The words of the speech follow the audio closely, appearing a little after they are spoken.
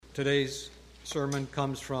Today's sermon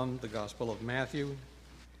comes from the Gospel of Matthew,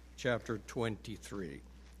 chapter 23.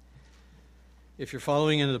 If you're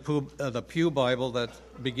following in the Pew Bible, that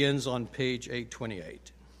begins on page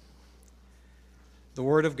 828. The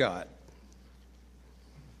Word of God.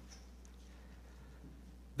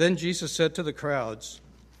 Then Jesus said to the crowds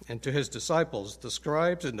and to his disciples, "The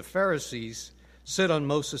scribes and the Pharisees sit on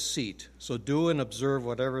Moses' seat, so do and observe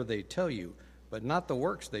whatever they tell you, but not the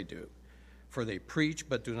works they do. For they preach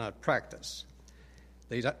but do not practice.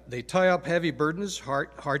 They tie up heavy burdens,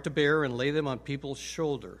 hard to bear, and lay them on people's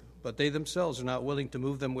shoulder, but they themselves are not willing to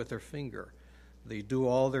move them with their finger. They do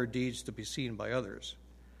all their deeds to be seen by others.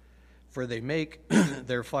 For they make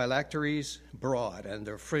their phylacteries broad and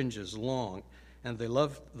their fringes long, and they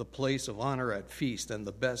love the place of honor at feast and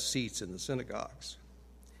the best seats in the synagogues,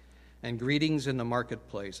 and greetings in the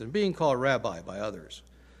marketplace, and being called rabbi by others.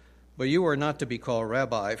 But you are not to be called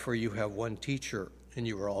rabbi, for you have one teacher, and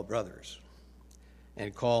you are all brothers.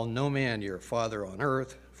 And call no man your father on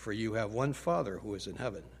earth, for you have one Father who is in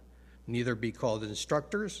heaven. Neither be called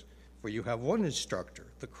instructors, for you have one instructor,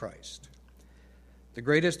 the Christ. The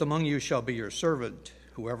greatest among you shall be your servant.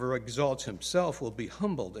 Whoever exalts himself will be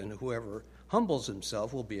humbled, and whoever humbles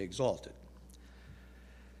himself will be exalted.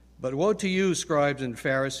 But woe to you, scribes and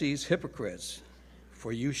Pharisees, hypocrites!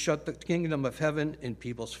 For you shut the kingdom of heaven in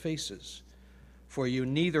people's faces. For you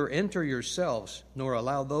neither enter yourselves, nor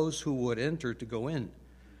allow those who would enter to go in.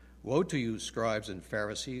 Woe to you, scribes and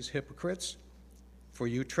Pharisees, hypocrites! For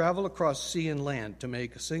you travel across sea and land to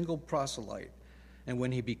make a single proselyte, and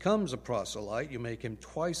when he becomes a proselyte, you make him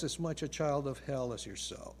twice as much a child of hell as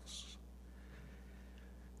yourselves.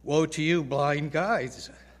 Woe to you, blind guides,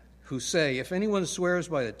 who say, if anyone swears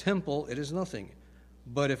by the temple, it is nothing.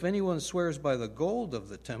 But if anyone swears by the gold of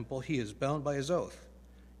the temple, he is bound by his oath.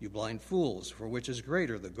 You blind fools, for which is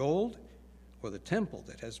greater, the gold or the temple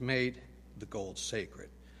that has made the gold sacred?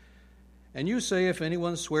 And you say, if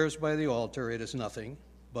anyone swears by the altar, it is nothing.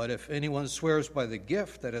 But if anyone swears by the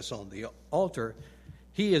gift that is on the altar,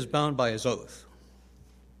 he is bound by his oath.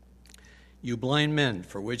 You blind men,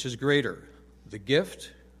 for which is greater, the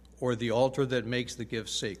gift or the altar that makes the gift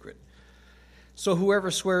sacred? So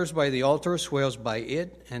whoever swears by the altar swears by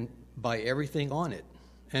it and by everything on it.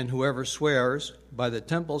 And whoever swears by the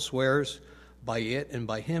temple swears by it and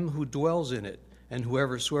by him who dwells in it. And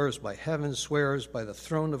whoever swears by heaven swears by the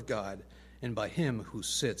throne of God and by him who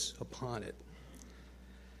sits upon it.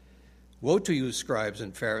 Woe to you, scribes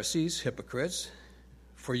and Pharisees, hypocrites!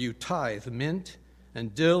 For you tithe mint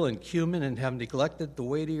and dill and cumin and have neglected the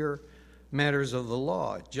weightier matters of the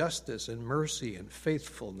law, justice and mercy and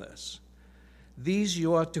faithfulness. These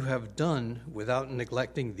you ought to have done without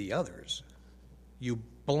neglecting the others. You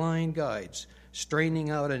blind guides, straining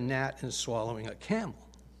out a gnat and swallowing a camel.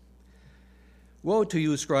 Woe to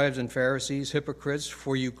you, scribes and Pharisees, hypocrites,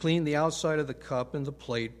 for you clean the outside of the cup and the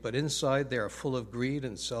plate, but inside they are full of greed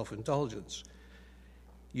and self-indulgence.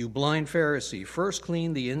 You blind Pharisee, first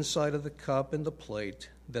clean the inside of the cup and the plate,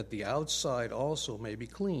 that the outside also may be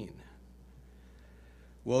clean.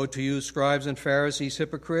 Woe to you, scribes and Pharisees,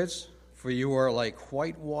 hypocrites! For you are like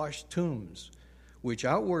whitewashed tombs, which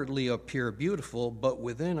outwardly appear beautiful, but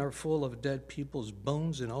within are full of dead people's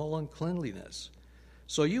bones and all uncleanliness.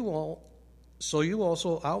 So you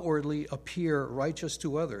also outwardly appear righteous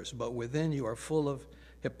to others, but within you are full of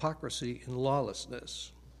hypocrisy and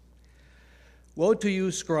lawlessness. Woe to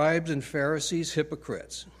you, scribes and Pharisees,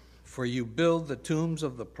 hypocrites! For you build the tombs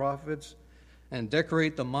of the prophets and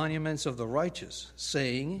decorate the monuments of the righteous,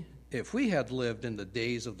 saying, if we had lived in the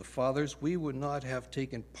days of the fathers, we would not have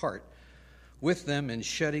taken part with them in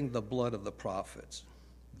shedding the blood of the prophets.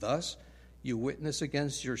 Thus, you witness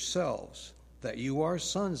against yourselves that you are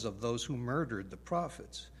sons of those who murdered the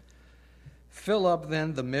prophets. Fill up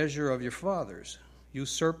then the measure of your fathers. You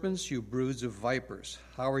serpents, you broods of vipers,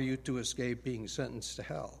 how are you to escape being sentenced to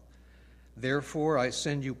hell? Therefore, I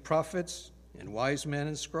send you prophets and wise men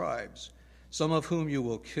and scribes, some of whom you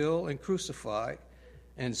will kill and crucify,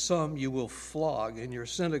 and some you will flog in your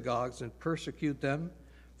synagogues and persecute them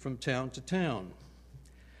from town to town,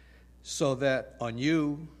 so that on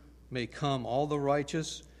you may come all the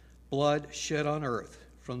righteous blood shed on earth,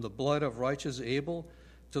 from the blood of righteous Abel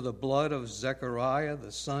to the blood of Zechariah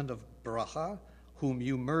the son of Barachiah, whom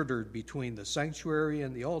you murdered between the sanctuary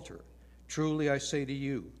and the altar. Truly I say to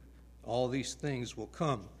you, all these things will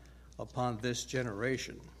come upon this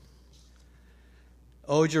generation.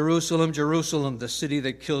 O Jerusalem, Jerusalem, the city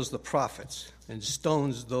that kills the prophets and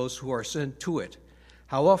stones those who are sent to it.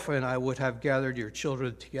 How often I would have gathered your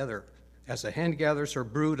children together, as a hen gathers her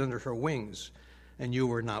brood under her wings, and you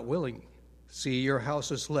were not willing. See, your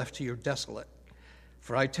house is left to you desolate.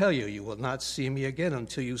 For I tell you, you will not see me again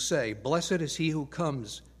until you say, 'Blessed is he who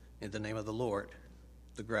comes in the name of the Lord.'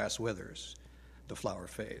 The grass withers, the flower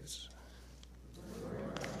fades."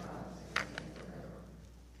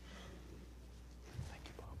 Thank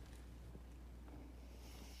you, Bob.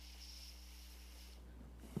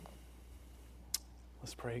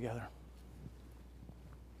 Let's pray together.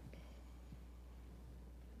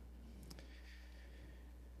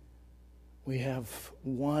 We have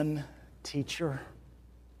one teacher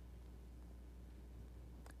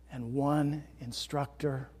and one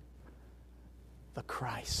instructor, the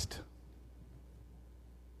Christ.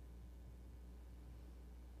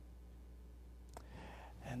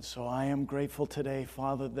 And so I am grateful today,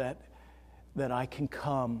 Father, that I can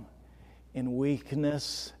come in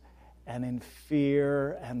weakness and in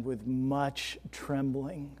fear and with much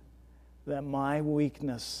trembling. That my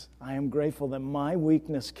weakness, I am grateful that my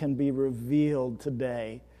weakness can be revealed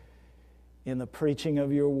today in the preaching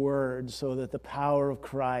of your word so that the power of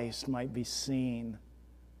Christ might be seen,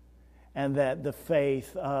 and that the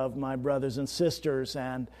faith of my brothers and sisters,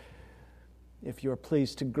 and if you're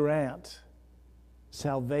pleased to grant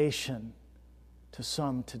salvation to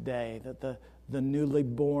some today, that the newly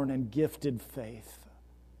born and gifted faith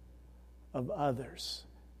of others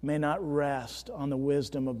may not rest on the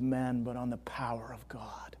wisdom of men, but on the power of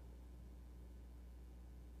God.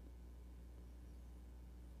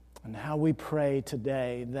 And how we pray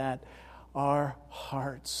today that our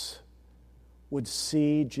hearts would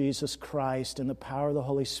see Jesus Christ in the power of the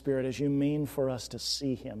Holy Spirit as you mean for us to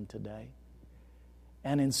see Him today.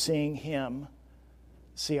 And in seeing Him,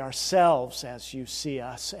 see ourselves as you see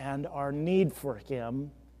us, and our need for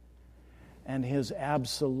Him, and His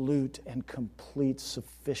absolute and complete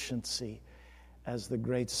sufficiency as the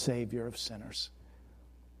great Savior of sinners.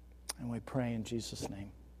 And we pray in Jesus'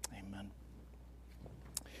 name. Amen.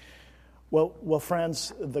 Well,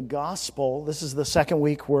 friends, the gospel, this is the second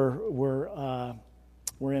week we're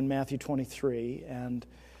in Matthew 23, and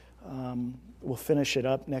we'll finish it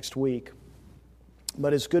up next week.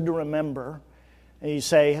 But it's good to remember. And you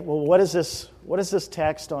say, well, what is this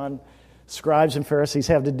text on scribes and Pharisees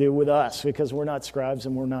have to do with us? Because we're not scribes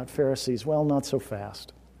and we're not Pharisees. Well, not so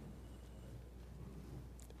fast.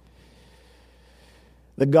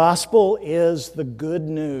 The gospel is the good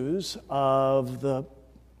news of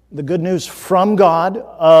the good news from God,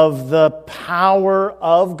 of the power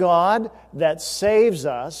of God that saves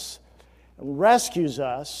us, rescues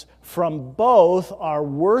us from both our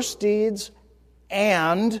worst deeds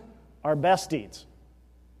and our best deeds.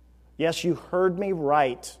 Yes, you heard me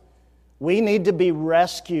right. We need to be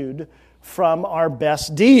rescued from our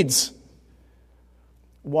best deeds.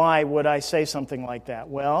 Why would I say something like that?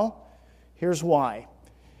 Well, here's why.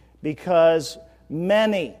 Because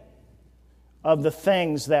many of the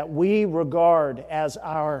things that we regard as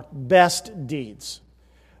our best deeds,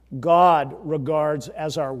 God regards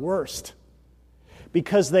as our worst.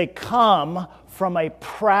 Because they come from a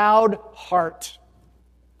proud heart.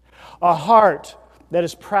 A heart that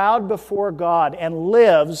is proud before God and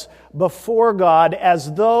lives before God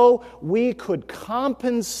as though we could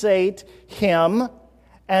compensate Him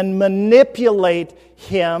and manipulate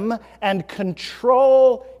Him and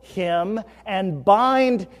control Him and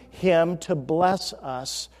bind Him to bless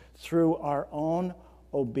us through our own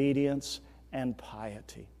obedience and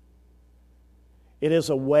piety. It is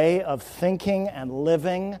a way of thinking and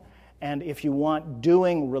living, and if you want,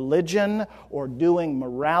 doing religion or doing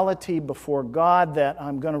morality before God, that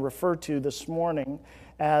I'm going to refer to this morning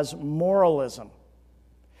as moralism.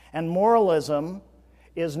 And moralism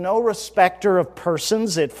is no respecter of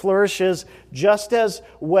persons. It flourishes just as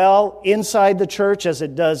well inside the church as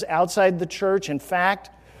it does outside the church. In fact,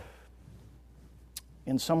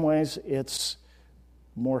 in some ways, it's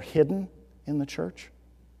more hidden in the church.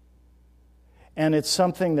 And it's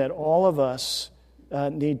something that all of us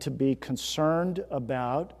need to be concerned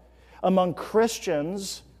about among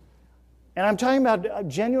Christians. And I'm talking about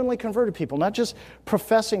genuinely converted people, not just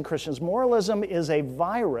professing Christians. Moralism is a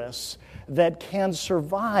virus that can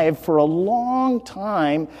survive for a long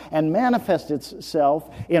time and manifest itself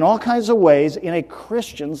in all kinds of ways in a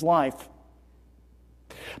Christian's life.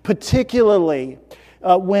 Particularly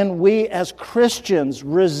when we as Christians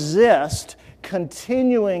resist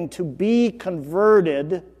continuing to be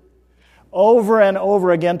converted over and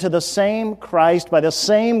over again to the same Christ by the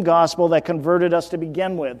same gospel that converted us to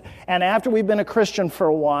begin with. And after we've been a Christian for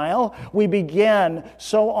a while, we begin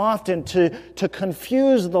so often to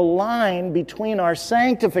confuse the line between our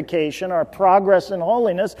sanctification, our progress in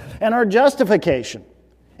holiness, and our justification.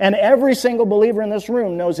 And every single believer in this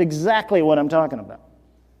room knows exactly what I'm talking about.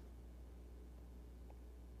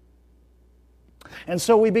 And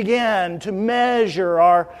so we began to measure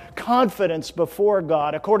our confidence before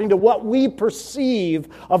God according to what we perceive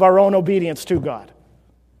of our own obedience to God.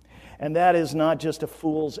 And that is not just a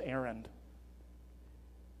fool's errand.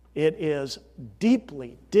 It is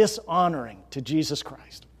deeply dishonoring to Jesus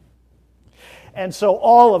Christ. And so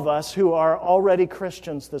all of us who are already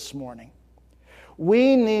Christians this morning,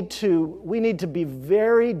 we need to be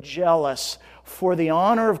very jealous for the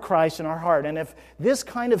honor of Christ in our heart. And if this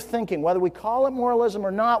kind of thinking, whether we call it moralism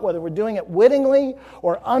or not, whether we're doing it wittingly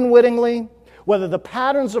or unwittingly, whether the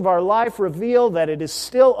patterns of our life reveal that it is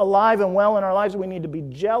still alive and well in our lives, we need to be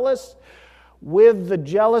jealous with the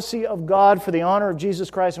jealousy of God for the honor of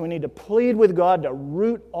Jesus Christ, and we need to plead with God to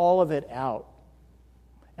root all of it out.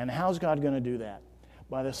 And how's God going to do that?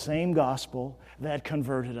 By the same gospel that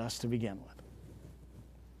converted us to begin with.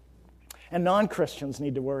 And non-Christians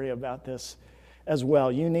need to worry about this as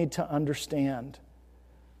well. You need to understand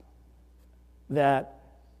that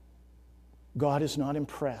God is not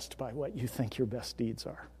impressed by what you think your best deeds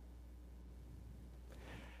are.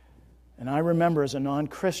 And I remember as a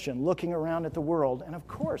non-Christian looking around at the world, and of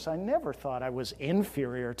course I never thought I was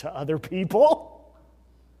inferior to other people.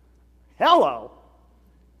 Hello!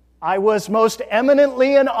 I was most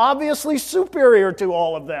eminently and obviously superior to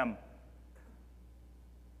all of them.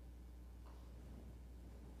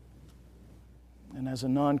 And as a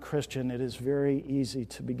non-Christian, it is very easy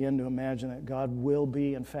to begin to imagine that God will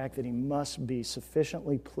be, in fact, that He must be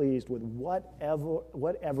sufficiently pleased with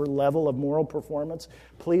whatever level of moral performance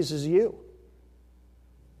pleases you.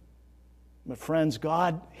 But friends,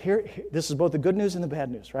 God, here, this is both the good news and the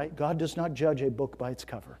bad news, right? God does not judge a book by its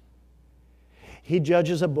cover. He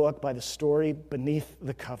judges a book by the story beneath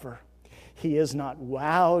the cover. He is not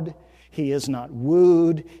wowed. He is not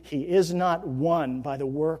wooed. He is not won by the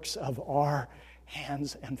works of our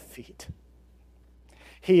hands and feet.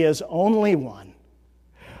 He is only won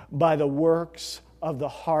by the works of the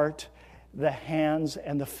heart, the hands,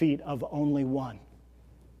 and the feet of only one,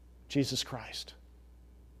 Jesus Christ.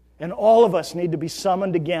 And all of us need to be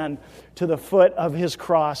summoned again to the foot of His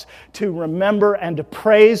cross to remember and to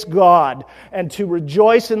praise God and to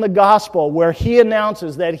rejoice in the gospel where He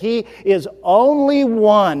announces that He is only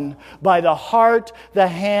won by the heart, the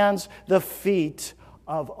hands, the feet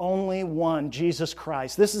of only one, Jesus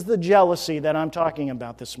Christ. This is the jealousy that I'm talking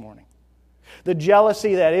about this morning. The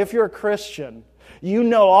jealousy that if you're a Christian, you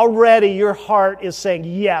know already your heart is saying,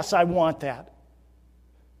 yes, I want that.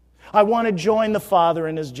 I want to join the Father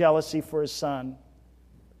in His jealousy for His Son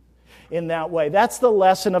in that way. That's the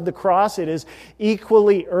lesson of the cross. It is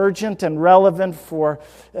equally urgent and relevant for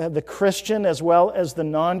the Christian as well as the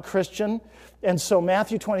non-Christian. And so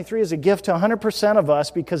Matthew 23 is a gift to 100% of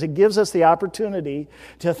us because it gives us the opportunity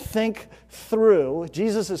to think through.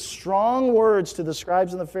 Jesus' strong words to the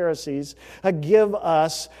scribes and the Pharisees give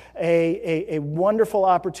us a wonderful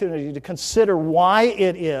opportunity to consider why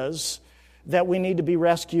it is that we need to be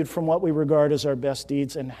rescued from what we regard as our best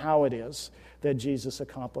deeds and how it is that Jesus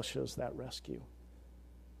accomplishes that rescue.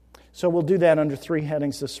 So we'll do that under three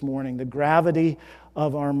headings this morning: the gravity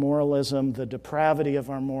of our moralism, the depravity of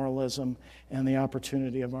our moralism, and the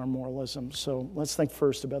opportunity of our moralism. So let's think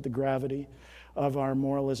first about the gravity of our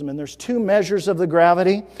moralism. And there's two measures of the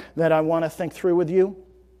gravity that I want to think through with you.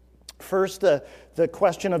 First, the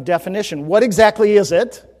question of definition. What exactly is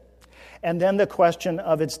it? And then the question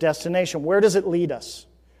of its destination. Where does it lead us?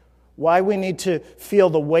 Why we need to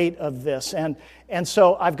feel the weight of this. And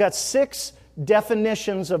so I've got 6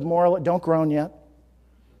 definitions of moral. Don't groan yet.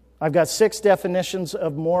 I've got 6 definitions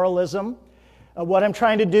of moralism. What I'm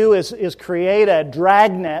trying to do is create a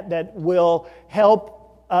dragnet that will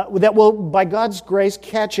help, that will, by God's grace,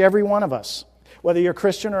 catch every one of us, whether you're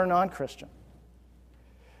Christian or non-Christian.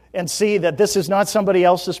 And see that this is not somebody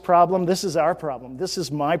else's problem. This is our problem. This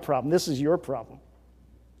is my problem. This is your problem.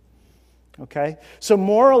 Okay? So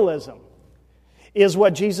moralism is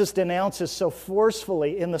what Jesus denounces so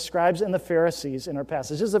forcefully in the scribes and the Pharisees in our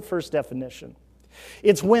passage. This is the first definition.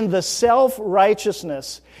 It's when the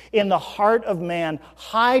self-righteousness in the heart of man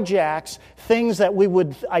hijacks things that we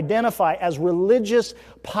would identify as religious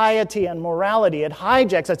piety and morality. It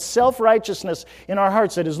hijacks that self-righteousness in our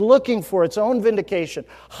hearts that is looking for its own vindication,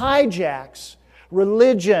 hijacks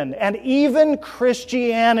religion and even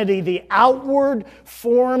Christianity, the outward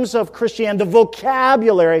forms of Christianity, the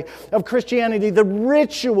vocabulary of Christianity, the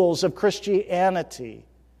rituals of Christianity,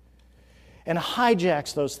 and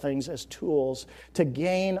hijacks those things as tools to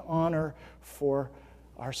gain honor for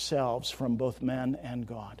ourselves from both men and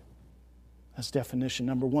God. That's definition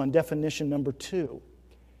number 1. Definition number 2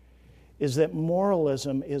 is that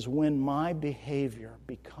moralism is when my behavior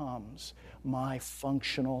becomes my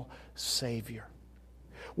functional savior.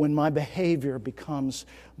 when my behavior becomes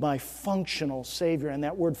my functional Savior. And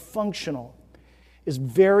that word functional is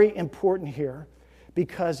very important here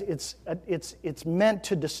because it's meant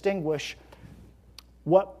to distinguish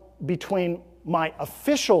between my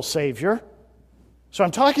official Savior. So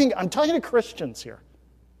I'm talking to Christians here.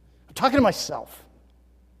 I'm talking to myself.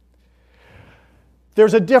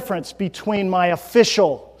 There's a difference between my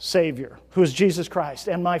official Savior, who is Jesus Christ,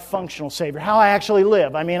 and my functional Savior, how I actually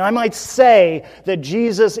live. I mean, I might say that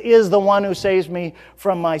Jesus is the one who saves me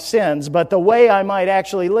from my sins, but the way I might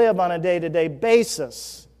actually live on a day-to-day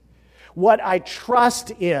basis, what I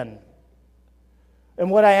trust in, and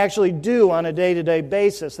what I actually do on a day-to-day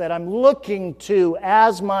basis, that I'm looking to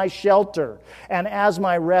as my shelter and as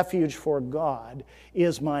my refuge for God,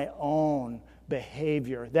 is my own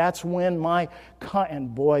behavior. That's when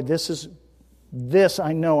and boy, this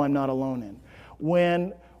I know I'm not alone in.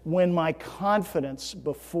 When my confidence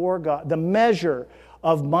before God, the measure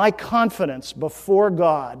of my confidence before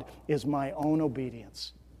God is my own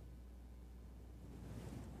obedience.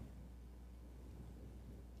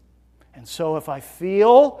 And so if I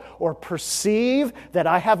feel or perceive that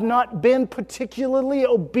I have not been particularly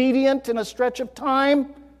obedient in a stretch of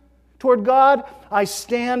time toward God, I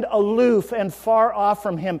stand aloof and far off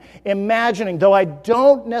from Him, imagining, though I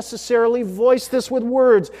don't necessarily voice this with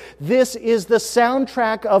words, this is the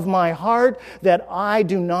soundtrack of my heart, that I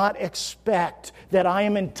do not expect, that I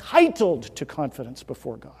am entitled to confidence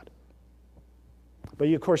before God. But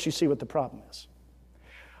of course, you see what the problem is.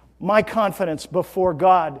 My confidence before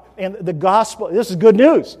God and the gospel, this is good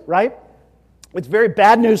news, right? It's very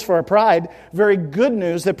bad news for our pride, very good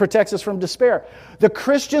news that protects us from despair. The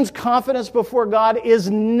Christian's confidence before God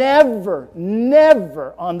is never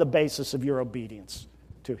on the basis of your obedience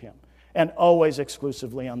to Him, and always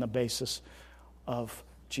exclusively on the basis of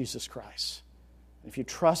Jesus Christ. If you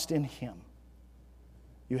trust in Him,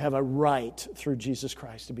 you have a right through Jesus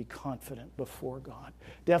Christ to be confident before God.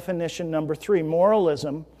 Definition number 3,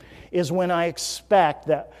 moralism is when I expect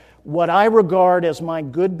that what I regard as my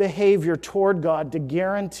good behavior toward God to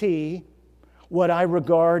guarantee what I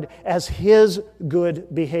regard as His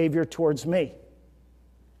good behavior towards me.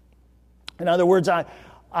 In other words,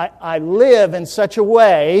 I live in such a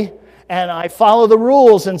way and I follow the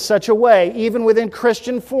rules in such a way, even within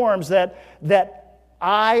Christian forms, that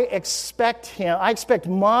I expect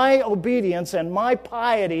my obedience and my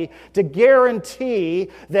piety to guarantee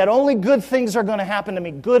that only good things are going to happen to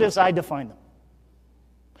me, good as I define them.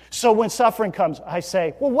 So when suffering comes, I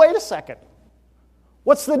say, well, wait a second.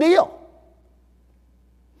 What's the deal?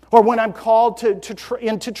 Or when I'm called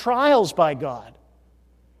into trials by God,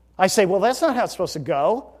 I say, well, that's not how it's supposed to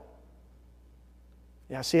go.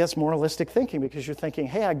 Yeah, see, that's moralistic thinking, because you're thinking,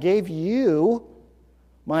 hey, I gave you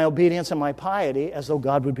my obedience and my piety as though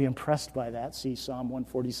God would be impressed by that. See Psalm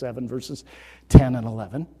 147, verses 10 and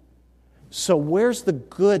 11. So where's the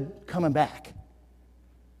good coming back?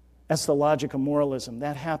 That's the logic of moralism.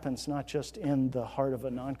 That happens not just in the heart of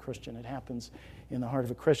a non-Christian, it happens in the heart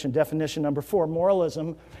of a Christian. Definition number 4,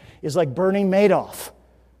 moralism is like Bernie Madoff.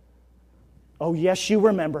 Oh, yes, you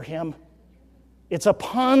remember him. It's a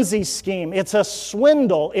Ponzi scheme. It's a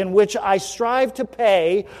swindle in which I strive to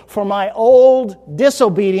pay for my old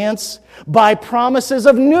disobedience by promises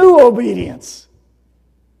of new obedience,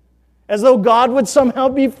 as though God would somehow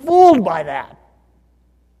be fooled by that.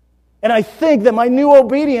 And I think that my new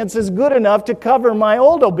obedience is good enough to cover my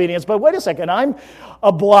old obedience. But wait a second, I'm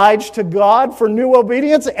obliged to God for new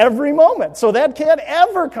obedience every moment. So that can't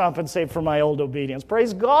ever compensate for my old obedience.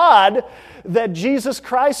 Praise God that Jesus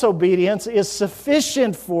Christ's obedience is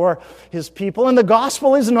sufficient for His people, and the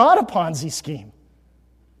gospel is not a Ponzi scheme.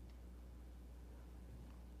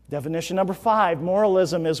 Definition number 5,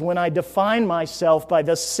 moralism is when I define myself by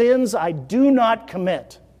the sins I do not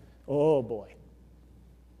commit. Oh boy.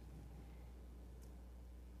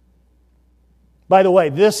 By the way,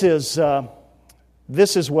 this is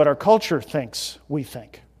what our culture thinks we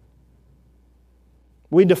think.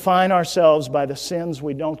 We define ourselves by the sins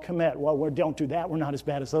we don't commit. Well, we don't do that. We're not as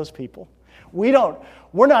bad as those people. We're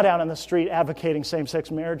not out on the street advocating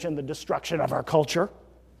same-sex marriage and the destruction of our culture.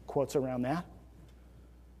 Quotes around that.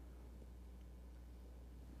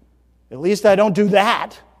 At least I don't do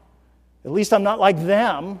that. At least I'm not like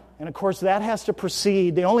them. And of course, that has to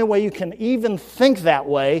proceed. The only way you can even think that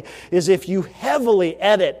way is if you heavily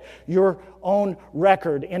edit your own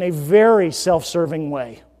record in a very self-serving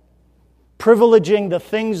way, privileging the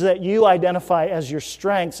things that you identify as your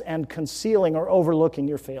strengths and concealing or overlooking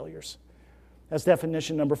your failures. That's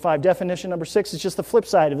definition number 5. Definition number 6 is just the flip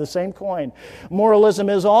side of the same coin. Moralism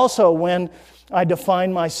is also when I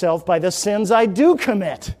define myself by the sins I do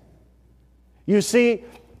commit. You see,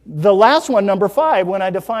 the last one, number 5, when I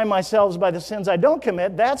define myself by the sins I don't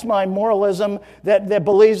commit, that's my moralism that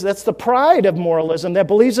believes, that's the pride of moralism that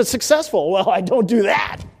believes it's successful. Well, I don't do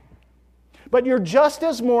that. But you're just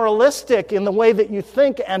as moralistic in the way that you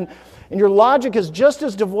think, and your logic is just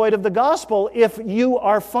as devoid of the gospel if you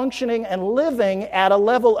are functioning and living at a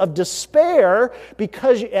level of despair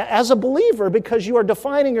because, as a believer, because you are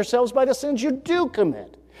defining yourselves by the sins you do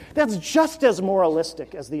commit. That's just as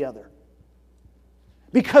moralistic as the other.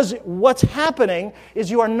 Because what's happening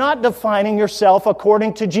is you are not defining yourself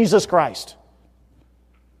according to Jesus Christ.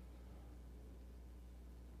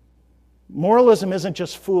 Moralism isn't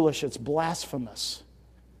just foolish, it's blasphemous.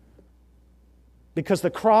 Because the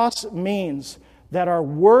cross means that our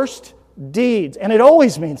worst deeds, and it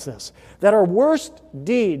always means this, that our worst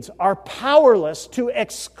deeds are powerless to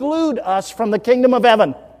exclude us from the kingdom of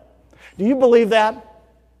heaven. Do you believe that?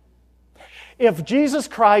 If Jesus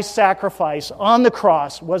Christ's sacrifice on the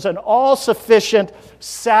cross was an all-sufficient,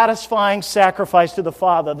 satisfying sacrifice to the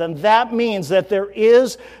Father, then that means that there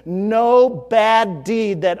is no bad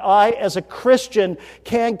deed that I, as a Christian,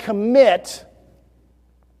 can commit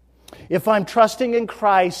if I'm trusting in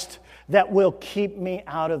Christ that will keep me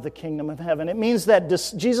out of the kingdom of heaven. It means that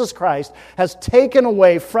Jesus Christ has taken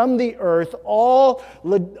away from the earth all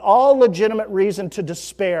legitimate reason to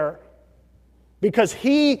despair, because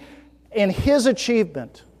He, in His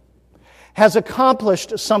achievement, has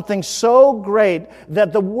accomplished something so great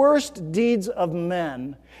that the worst deeds of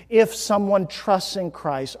men, if someone trusts in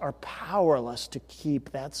Christ, are powerless to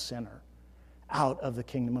keep that sinner out of the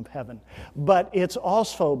kingdom of heaven. But it's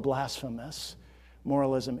also blasphemous,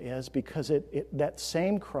 moralism is, because that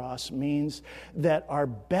same cross means that our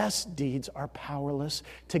best deeds are powerless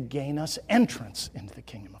to gain us entrance into the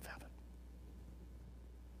kingdom of heaven.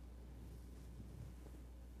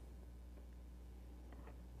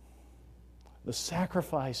 The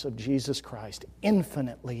sacrifice of Jesus Christ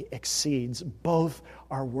infinitely exceeds both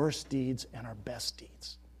our worst deeds and our best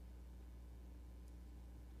deeds.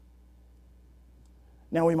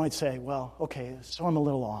 Now we might say, well, okay, so I'm a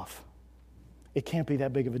little off. It can't be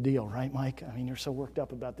that big of a deal, right, Mike? I mean, you're so worked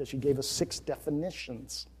up about this. You gave us 6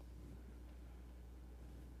 definitions.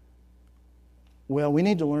 Well, we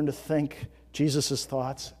need to learn to think Jesus'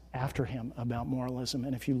 thoughts after Him about moralism.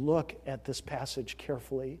 And if you look at this passage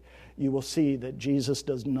carefully, you will see that Jesus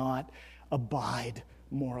does not abide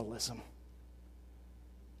moralism.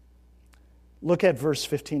 Look at verse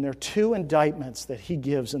 15. There are 2 indictments that He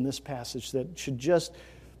gives in this passage that should just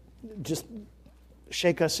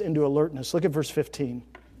shake us into alertness. Look at verse 15.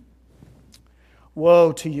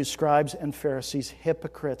 Woe to you, scribes and Pharisees,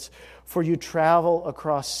 hypocrites, for you travel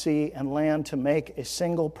across sea and land to make a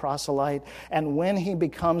single proselyte, and when he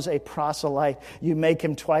becomes a proselyte, you make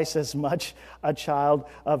him twice as much a child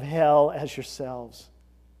of hell as yourselves.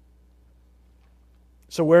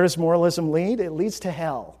 So where does moralism lead? It leads to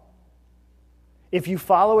hell. If you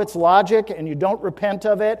follow its logic and you don't repent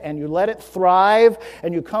of it and you let it thrive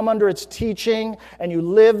and you come under its teaching and you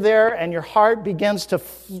live there and your heart begins to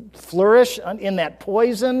flourish in that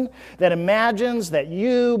poison that imagines that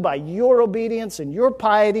you, by your obedience and your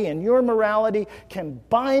piety and your morality, can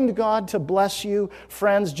bind God to bless you,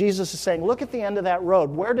 friends, Jesus is saying, look at the end of that road.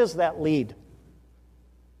 Where does that lead?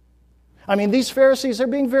 I mean, these Pharisees are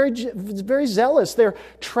being very, very zealous. They're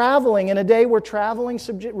traveling in a day where traveling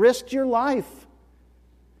risked your life.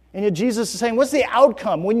 And yet Jesus is saying, what's the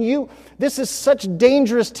outcome? This is such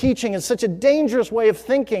dangerous teaching and such a dangerous way of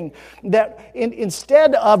thinking that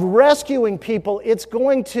instead of rescuing people, it's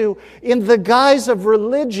going to, in the guise of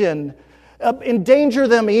religion, endanger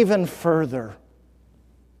them even further.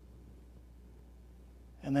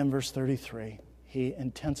 And then verse 33, he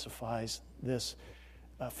intensifies this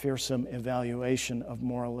fearsome evaluation of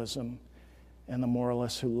moralism and the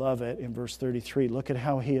moralists who love it in verse 33. Look at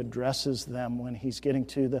how he addresses them when he's getting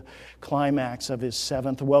to the climax of his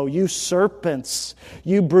 7th woe. You serpents,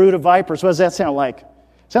 you brood of vipers. What does that sound like? It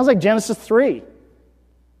sounds like Genesis 3.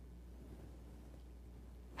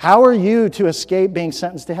 How are you to escape being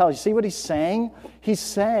sentenced to hell? You see what he's saying?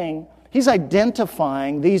 He's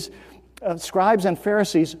identifying these scribes and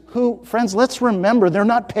Pharisees who, friends, let's remember, they're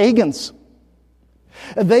not pagans.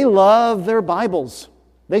 They love their Bibles.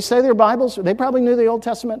 They say their Bibles, they probably knew the Old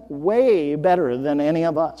Testament way better than any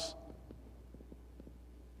of us.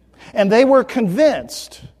 And they were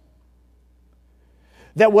convinced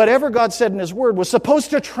that whatever God said in His Word was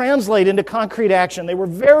supposed to translate into concrete action. They were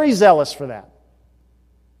very zealous for that.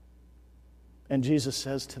 And Jesus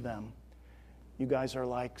says to them, you guys are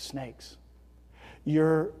like snakes.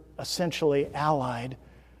 You're essentially allied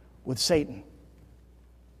with Satan.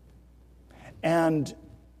 And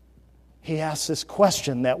he asks this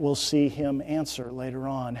question that we'll see him answer later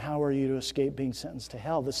on. How are you to escape being sentenced to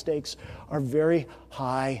hell? The stakes are very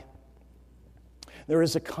high. There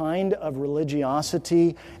is a kind of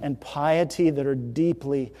religiosity and piety that are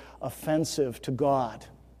deeply offensive to God.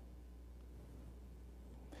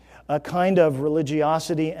 A kind of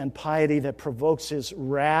religiosity and piety that provokes his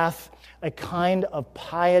wrath. A kind of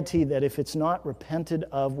piety that, if it's not repented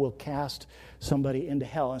of, will cast somebody into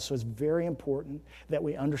hell. And so it's very important that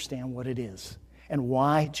we understand what it is and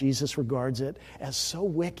why Jesus regards it as so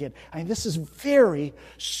wicked. I mean, this is very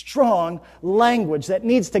strong language that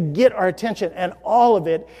needs to get our attention, and all of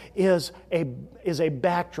it is a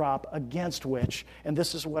backdrop against which, and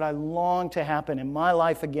this is what I long to happen in my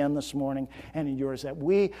life again this morning and in yours, that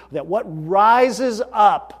what rises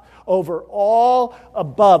up over all,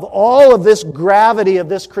 above all of this gravity of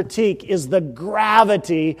this critique, is the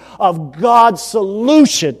gravity of God's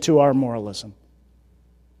solution to our moralism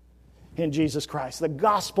in Jesus Christ. The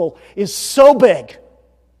gospel is so big.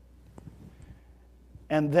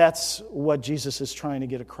 And that's what Jesus is trying to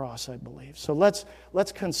get across, I believe. So let's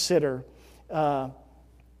consider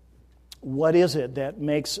what is it that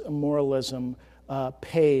makes moralism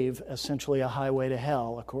pave essentially a highway to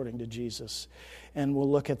hell, according to Jesus. And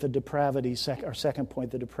we'll look at the depravity, our second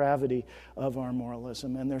point, the depravity of our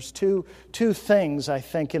moralism. And there's two things, I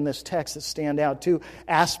think, in this text that stand out, two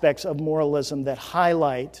aspects of moralism that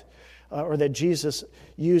highlight, or that Jesus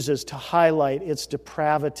uses to highlight its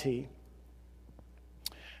depravity.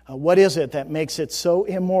 What is it that makes it so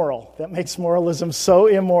immoral, that makes moralism so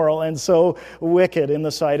immoral and so wicked in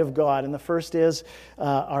the sight of God? And the first is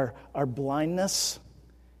our blindness,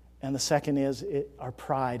 and the second is our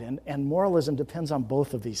pride. And moralism depends on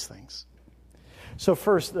both of these things. So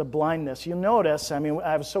first, the blindness. You notice, I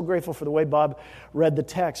was so grateful for the way Bob read the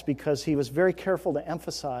text, because he was very careful to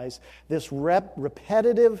emphasize this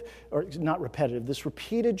repeated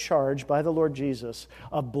charge by the Lord Jesus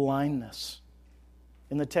of blindness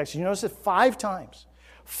in the text. You notice it 5 times.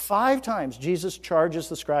 5 times Jesus charges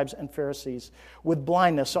the scribes and Pharisees with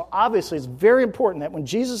blindness. So obviously it's very important that when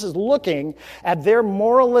Jesus is looking at their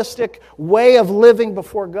moralistic way of living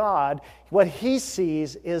before God, what he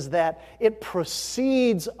sees is that it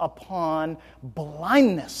proceeds upon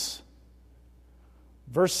blindness.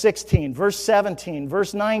 Verse 16, verse 17,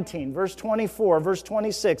 verse 19, verse 24, verse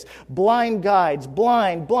 26. Blind guides,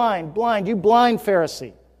 blind, blind, blind. You blind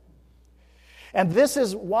Pharisee. And this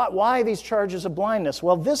is why these charges of blindness.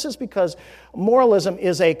 Well, this is because moralism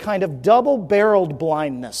is a kind of double-barreled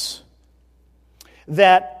blindness.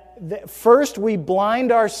 That first we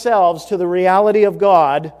blind ourselves to the reality of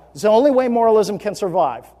God. It's the only way moralism can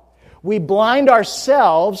survive. We blind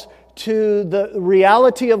ourselves to the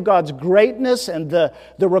reality of God's greatness and the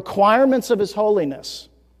requirements of His holiness.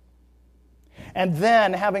 And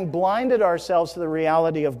then, having blinded ourselves to the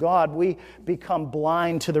reality of God, we become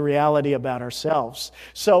blind to the reality about ourselves.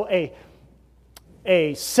 So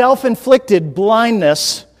a self-inflicted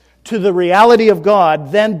blindness to the reality of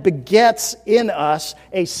God then begets in us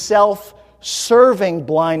a self-serving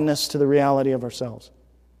blindness to the reality of ourselves.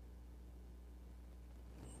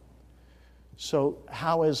 So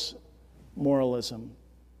how is moralism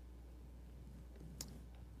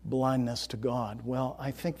blindness to God? Well, I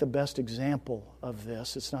think the best example of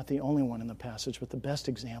this, it's not the only one in the passage, but the best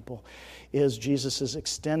example is Jesus'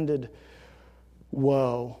 extended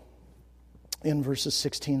woe in verses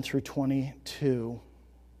 16 through 22,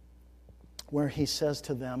 where he says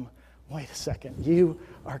to them, wait a second, you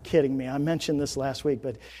are kidding me. I mentioned this last week,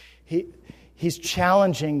 but he's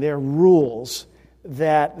challenging their rules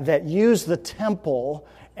that use the temple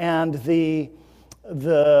and the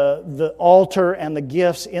altar and the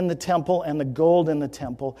gifts in the temple and the gold in the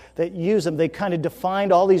temple, that use them. They kind of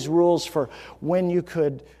defined all these rules for when you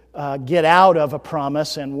could get out of a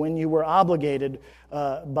promise and when you were obligated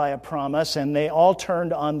by a promise, and they all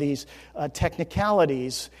turned on these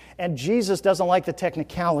technicalities. And Jesus doesn't like the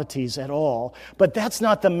technicalities at all, but that's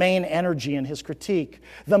not the main energy in his critique.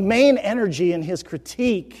 The main energy in his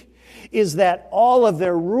critique is that all of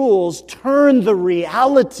their rules turn the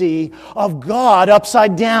reality of God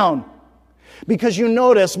upside down. Because you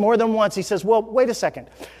notice more than once he says, well, wait a second.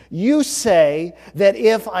 You say that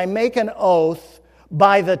if I make an oath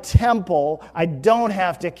by the temple, I don't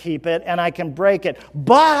have to keep it and I can break it.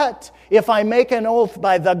 But if I make an oath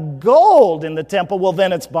by the gold in the temple, well,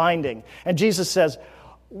 then it's binding. And Jesus says,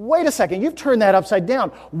 wait a second, you've turned that upside down.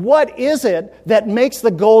 What is it that makes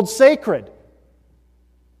the gold sacred?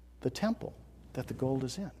 The temple that the gold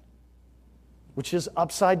is in, which is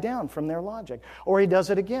upside down from their logic. Or he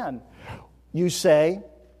does it again. You say,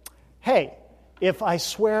 hey, if I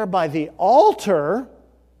swear by the altar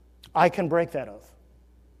I can break that oath.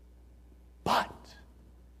 But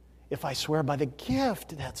if I swear by the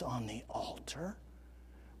gift that's on the altar,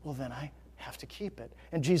 well, then I have to keep it.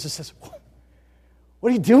 And Jesus says, what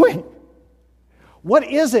are you doing? What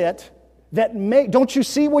is it that don't you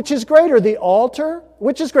see which is greater, the altar?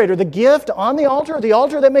 Which is greater, the gift on the altar or the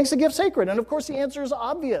altar that makes the gift sacred? And of course the answer is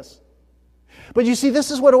obvious. But you see, this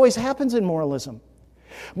is what always happens in moralism.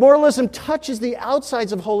 Moralism touches the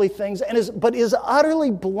outsides of holy things but is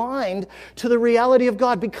utterly blind to the reality of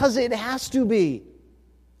God because it has to be.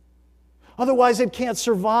 Otherwise it can't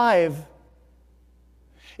survive.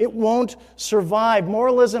 It won't survive.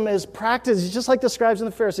 Moralism is practice, just like the scribes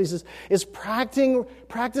and the Pharisees, is practicing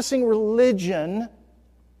religion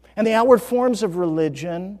and the outward forms of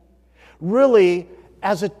religion really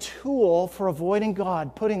as a tool for avoiding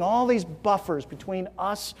God, putting all these buffers between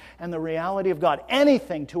us and the reality of God.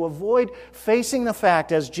 Anything to avoid facing the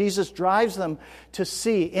fact, as Jesus drives them to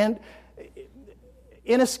see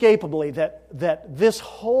inescapably, that this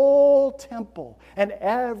whole temple and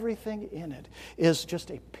everything in it is just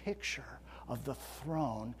a picture of the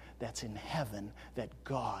throne that's in heaven that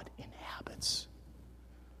God inhabits.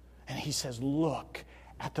 And he says, look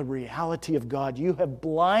at the reality of God. You have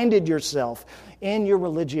blinded yourself in your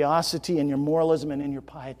religiosity, in your moralism, and in your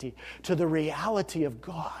piety to the reality of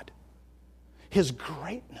God, His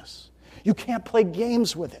greatness. You can't play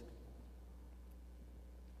games with it.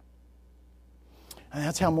 And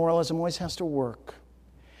that's how moralism always has to work.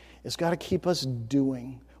 It's got to keep us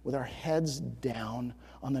doing with our heads down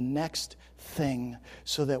on the next thing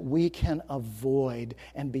so that we can avoid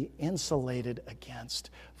and be insulated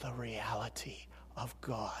against the reality of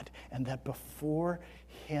God, and that before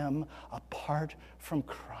Him, apart from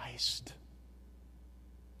Christ,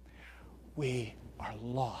 we are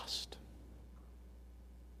lost.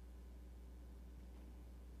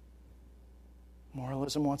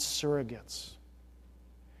 Moralism wants surrogates.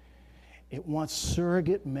 It wants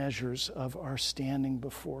surrogate measures of our standing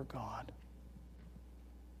before God.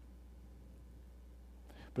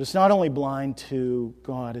 But it's not only blind to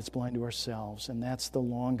God, it's blind to ourselves, and that's the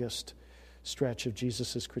longest stretch of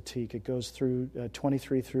Jesus' critique. It goes through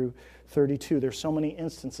 23 through 32. There's so many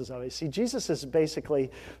instances of it. See, Jesus is basically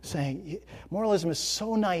saying moralism is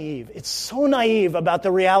so naive. It's so naive about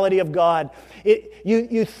the reality of God.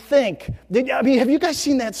 You think, have you guys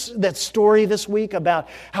seen that story this week about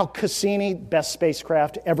how Cassini, best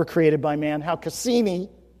spacecraft ever created by man, how Cassini,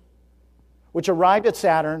 which arrived at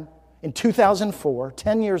Saturn in 2004,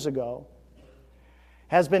 10 years ago,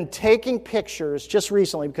 has been taking pictures just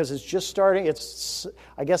recently because it's just starting.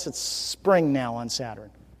 I guess it's spring now on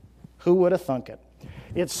Saturn. Who would have thunk it?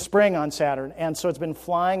 It's spring on Saturn, and so it's been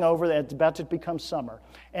flying over. It's about to become summer,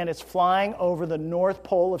 and it's flying over the North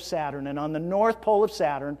Pole of Saturn. And on the North Pole of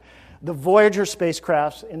Saturn, the Voyager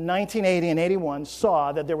spacecrafts in 1980 and 81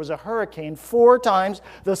 saw that there was a hurricane 4 times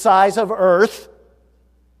the size of Earth,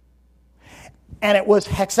 and it was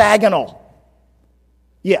hexagonal.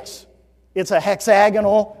 Yes. It's a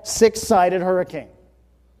hexagonal, 6-sided hurricane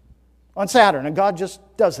on Saturn, and God just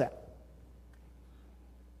does that.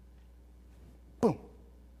 Boom.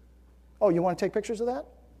 Oh, you want to take pictures of that?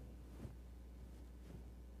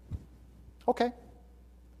 Okay.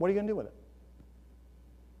 What are you going to do with it?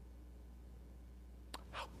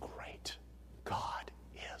 How great God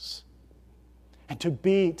is. And to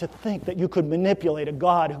think that you could manipulate a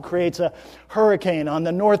God who creates a hurricane on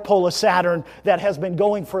the North Pole of Saturn that has been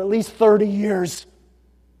going for at least 30 years.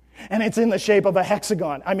 And it's in the shape of a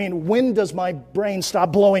hexagon. I mean, when does my brain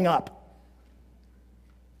stop blowing up?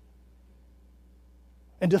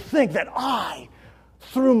 And to think that I,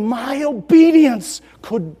 through my obedience,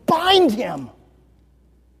 could bind Him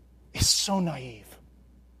is so naive.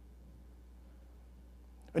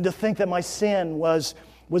 And to think that my sin was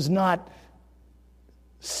not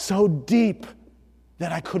so deep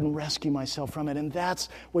that I couldn't rescue myself from it. And that's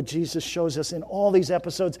what Jesus shows us in all these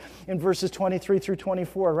episodes in verses 23 through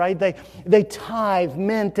 24, right? They tithe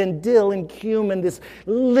mint and dill and cumin, this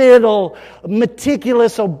little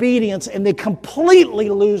meticulous obedience, and they completely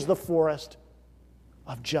lose the forest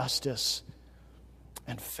of justice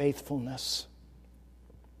and faithfulness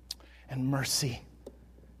and mercy.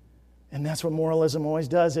 And that's what moralism always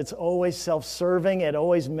does. It's always self-serving. It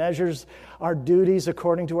always measures our duties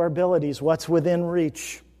according to our abilities, what's within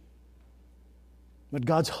reach. But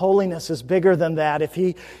God's holiness is bigger than that. If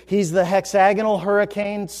He's the hexagonal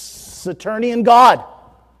hurricane Saturnian God,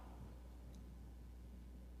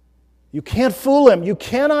 you can't fool Him. You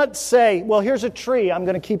cannot say, well, here's a tree. I'm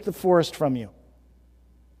going to keep the forest from you.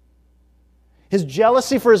 His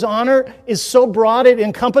jealousy for his honor is so broad it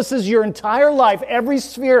encompasses your entire life, every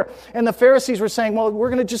sphere. And the Pharisees were saying, well, we're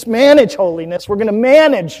going to just manage holiness. We're going to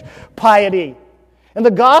manage piety. And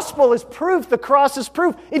the gospel is proof. The cross is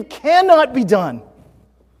proof. It cannot be done.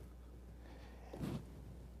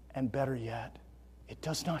 And better yet, it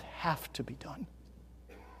does not have to be done.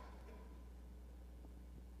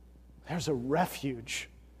 There's a refuge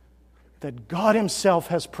that God Himself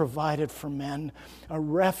has provided for men, a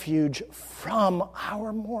refuge from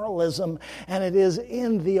our moralism, and it is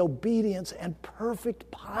in the obedience and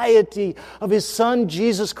perfect piety of His Son,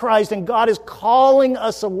 Jesus Christ. And God is calling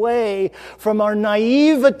us away from our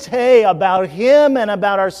naivete about Him and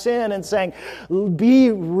about our sin and saying,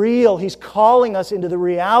 be real. He's calling us into the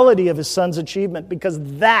reality of His Son's achievement, because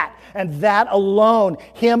that and that alone,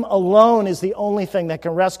 Him alone, is the only thing that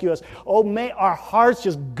can rescue us. Oh, may our hearts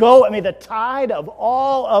just go. May the tide of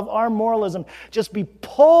all of our moralism just be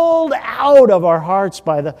pulled out of our hearts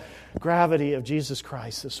by the gravity of Jesus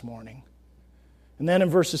Christ this morning. And then in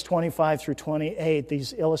verses 25 through 28,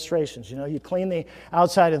 these illustrations. You clean the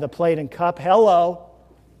outside of the plate and cup. Hello.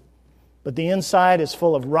 But the inside is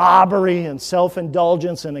full of robbery and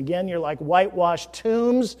self-indulgence. And again, you're like whitewashed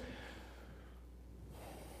tombs.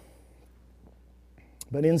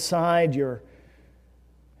 But inside, you're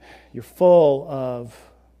full of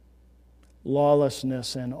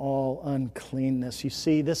lawlessness and all uncleanness. You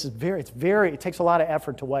see, it takes a lot of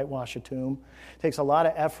effort to whitewash a tomb. It takes a lot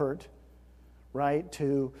of effort, right,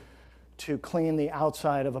 to clean the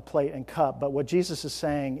outside of a plate and cup. But what Jesus is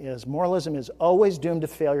saying is moralism is always doomed to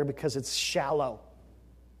failure because it's shallow.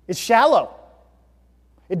 It's shallow.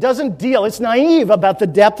 It doesn't deal, it's naive about the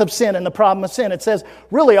depth of sin and the problem of sin. It says,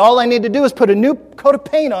 really, all I need to do is put a new coat of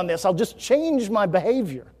paint on this. I'll just change my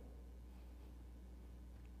behavior.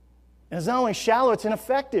 And it's not only shallow, it's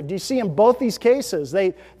ineffective. Do you see in both these cases,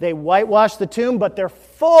 they whitewash the tomb, but they're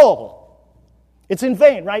full. It's in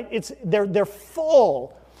vain, right? They're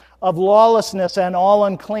full of lawlessness and all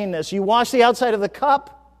uncleanness. You wash the outside of the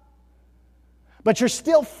cup, but you're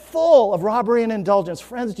still full of robbery and indulgence.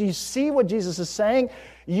 Friends, do you see what Jesus is saying?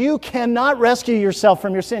 You cannot rescue yourself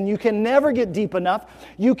from your sin. You can never get deep enough.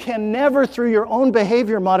 You can never, through your own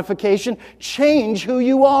behavior modification, change who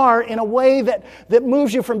you are in a way that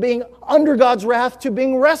moves you from being under God's wrath to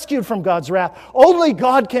being rescued from God's wrath. Only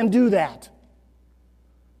God can do that.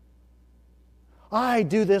 I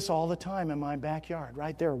do this all the time in my backyard,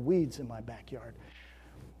 right? There are weeds in my backyard.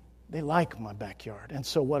 They like my backyard. And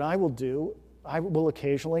so what I will do, I will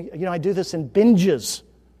occasionally, I do this in binges.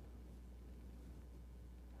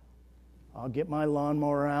 I'll get my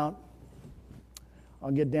lawnmower out.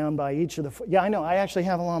 I'll get down by each of the... Yeah, I know, I actually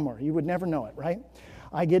have a lawnmower. You would never know it, right?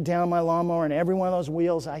 I get down my lawnmower, and every one of those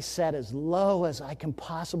wheels I set as low as I can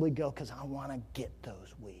possibly go because I want to get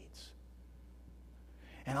those weeds.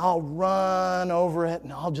 And I'll run over it,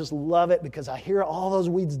 and I'll just love it because I hear all those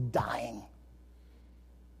weeds dying.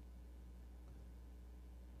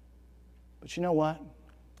 But you know what?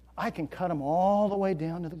 I can cut them all the way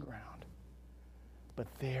down to the ground. But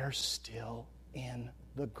they're still in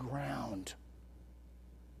the ground.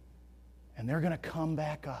 And they're going to come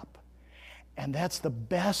back up. And that's the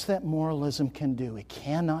best that moralism can do. It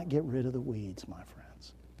cannot get rid of the weeds, my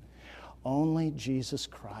friends. Only Jesus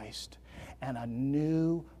Christ and a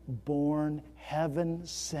new-born,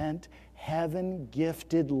 heaven-sent,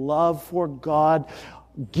 heaven-gifted love for God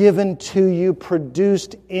given to you,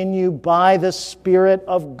 produced in you by the Spirit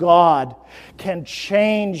of God, can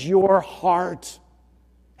change your heart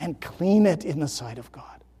and clean it in the sight of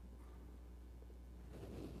God.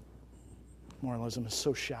 Moralism is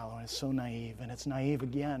so shallow and it's so naive, and it's naive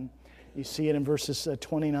again. You see it in verses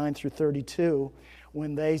 29 through 32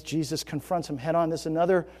 when Jesus confronts him head on. This is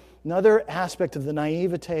another aspect of the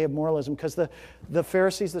naivete of moralism, because the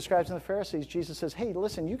Pharisees, the scribes and the Pharisees, Jesus says, hey,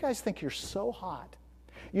 listen, you guys think you're so hot.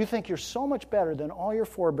 You think you're so much better than all your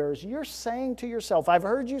forebears. You're saying to yourself, I've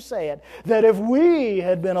heard you say it, that if we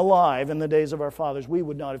had been alive in the days of our fathers, we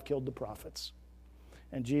would not have killed the prophets.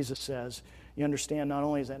 And Jesus says, you understand, not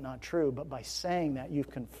only is that not true, but by saying that, you've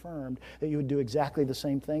confirmed that you would do exactly the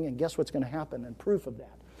same thing. And guess what's going to happen? And proof of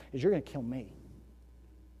that is you're going to kill me.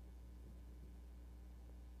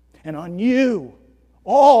 And on you,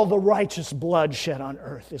 all the righteous blood shed on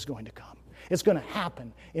earth is going to come. It's going to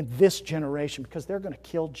happen in this generation because they're going to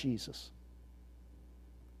kill Jesus,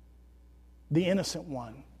 the innocent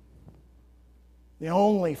one, the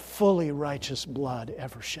only fully righteous blood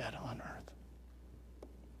ever shed on earth.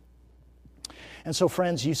 And so,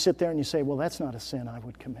 friends, you sit there and you say, well, that's not a sin I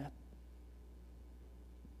would commit.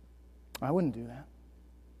 I wouldn't do that.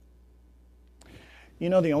 You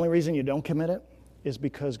know the only reason you don't commit it is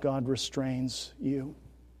because God restrains you.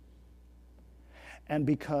 And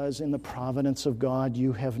because in the providence of God,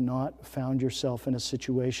 you have not found yourself in a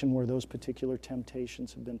situation where those particular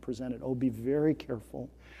temptations have been presented. Oh, be very careful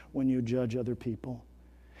when you judge other people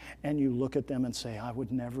and you look at them and say, I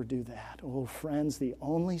would never do that. Oh, friends, the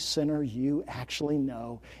only sinner you actually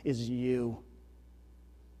know is you.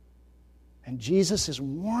 And Jesus is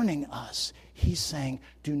warning us. He's saying,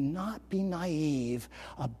 do not be naive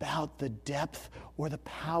about the depth or the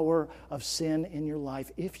power of sin in your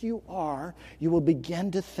life. If you are, you will begin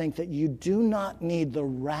to think that you do not need the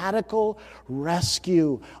radical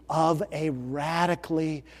rescue of a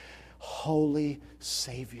radically holy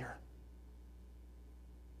Savior.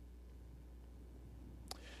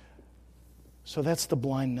 So that's the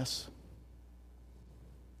blindness.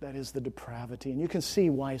 That is the depravity. And you can see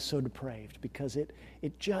why it's so depraved, because it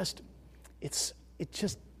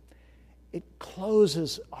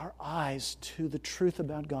closes our eyes to the truth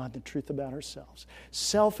about God, the truth about ourselves.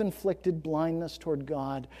 Self-inflicted blindness toward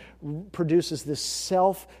God produces this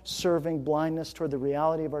self-serving blindness toward the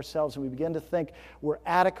reality of ourselves, and we begin to think we're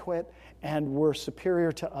adequate and we're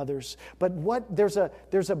superior to others. But there's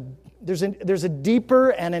a deeper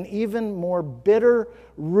and an even more bitter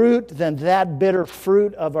root than that bitter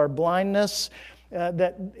fruit of our blindness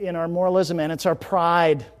that in our moralism, and it's our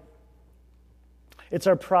pride. It's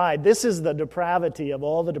our pride. This is the depravity of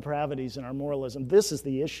all the depravities in our moralism. This is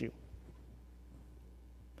the issue.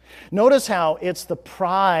 Notice how it's the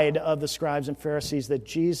pride of the scribes and Pharisees that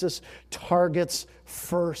Jesus targets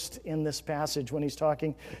first in this passage when he's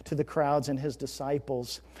talking to the crowds and his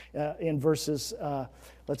disciples. In verses,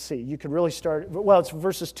 let's see, you could really start, well, it's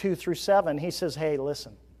verses 2 through 7. He says, hey,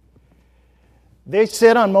 listen. They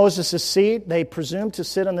sit on Moses' seat. They presume to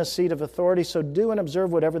sit on the seat of authority. So do and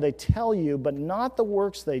observe whatever they tell you, but not the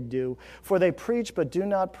works they do. For they preach, but do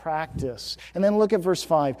not practice. And then look at verse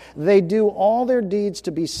 5. They do all their deeds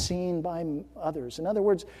to be seen by others. In other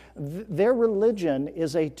words, their religion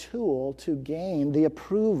is a tool to gain the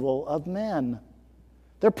approval of men.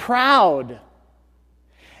 They're proud.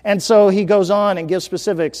 And so he goes on and gives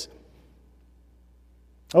specifics.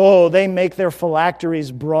 Oh, they make their phylacteries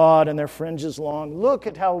broad and their fringes long. Look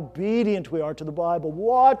at how obedient we are to the Bible.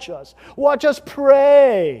 Watch us. Watch us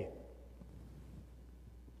pray.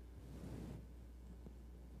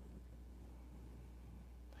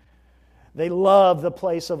 They love the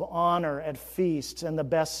place of honor at feasts and the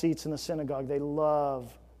best seats in the synagogue. They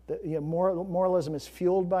love. Moralism is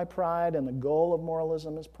fueled by pride, and the goal of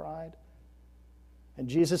moralism is pride. And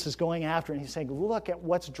Jesus is going after it, and he's saying, look at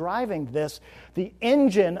what's driving this. The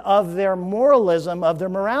engine of their moralism, of their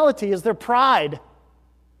morality, is their pride.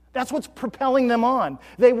 That's what's propelling them on.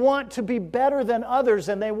 They want to be better than others,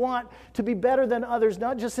 and they want to be better than others,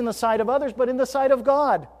 not just in the sight of others, but in the sight of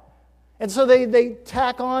God. And so they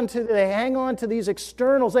hang on to these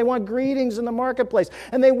externals. They want greetings in the marketplace,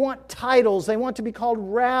 and they want titles. They want to be called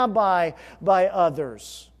rabbi by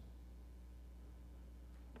others.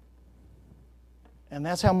 And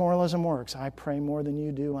that's how moralism works. I pray more than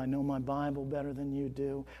you do. I know my Bible better than you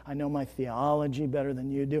do. I know my theology better than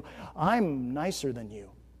you do. I'm nicer than you.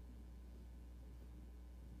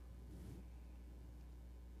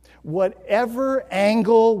 Whatever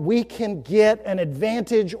angle we can get an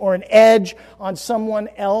advantage or an edge on someone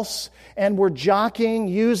else, and we're jockeying,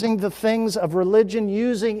 using the things of religion,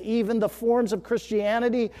 using even the forms of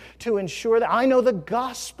Christianity to ensure that I know the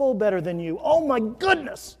gospel better than you. Oh my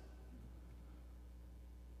goodness!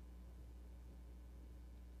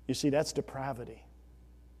 You see, that's depravity.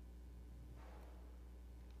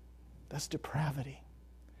 That's depravity.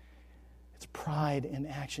 It's pride in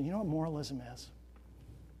action. You know what moralism is?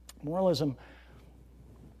 Moralism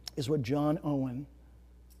is what John Owen,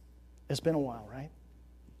 it's been a while, right?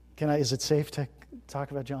 Is it safe to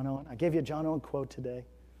talk about John Owen? I gave you a John Owen quote today.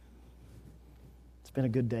 It's been a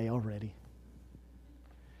good day already.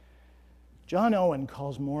 John Owen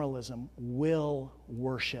calls moralism will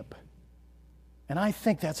worship. And I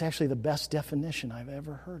think that's actually the best definition I've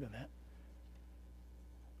ever heard of it.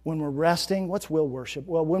 When we're resting, what's will worship?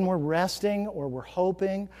 Well, when we're resting or we're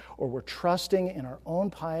hoping or we're trusting in our own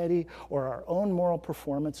piety or our own moral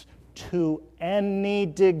performance to any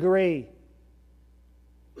degree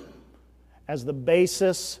as the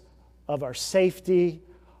basis of our safety,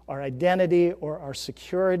 our identity, or our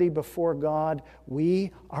security before God,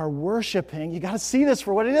 we are worshiping. You got to see this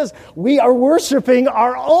for what it is. We are worshiping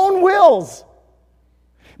our own wills.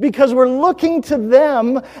 Because we're looking to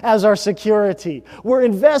them as our security. We're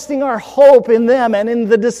investing our hope in them and in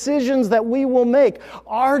the decisions that we will make.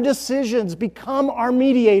 Our decisions become our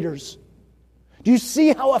mediators. Do you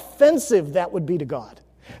see how offensive that would be to God?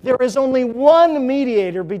 There is only one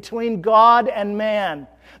mediator between God and man,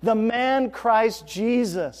 the man Christ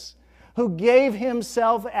Jesus, who gave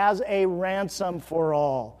himself as a ransom for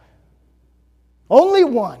all. Only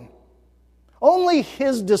one. Only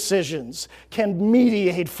his decisions can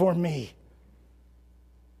mediate for me.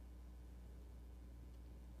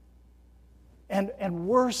 And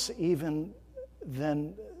worse even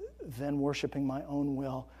than worshiping my own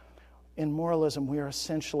will, in moralism we are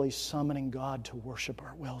essentially summoning God to worship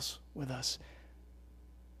our wills with us.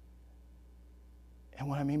 And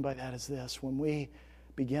what I mean by that is this: when we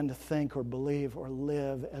begin to think or believe or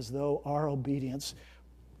live as though our obedience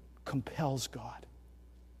compels God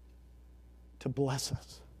to bless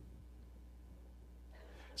us,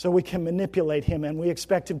 so we can manipulate Him and we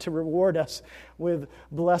expect Him to reward us with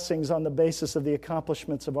blessings on the basis of the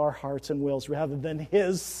accomplishments of our hearts and wills rather than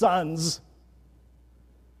His sons.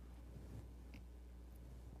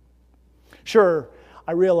 Sure,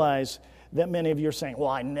 I realize that many of you are saying, well,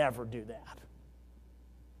 I never do that.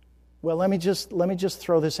 Well, let me just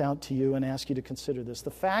throw this out to you and ask you to consider this. The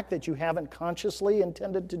fact that you haven't consciously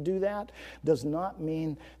intended to do that does not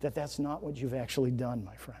mean that that's not what you've actually done,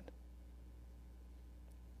 my friend.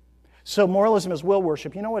 So moralism is will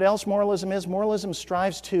worship. You know what else moralism is? Moralism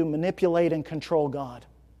strives to manipulate and control God.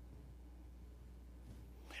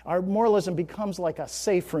 Our moralism becomes like a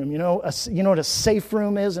safe room. You know what a safe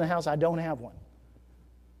room is in a house? I don't have one.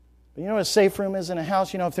 But you know what a safe room is in a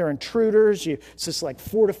house? You know, if there are intruders, it's this like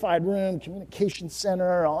fortified room, communication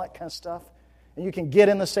center, all that kind of stuff. And you can get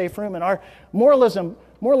in the safe room. And our moralism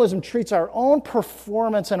treats our own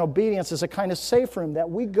performance and obedience as a kind of safe room that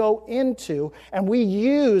we go into and we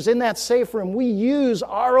use, in that safe room, we use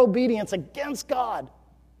our obedience against God.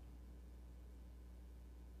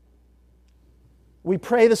 We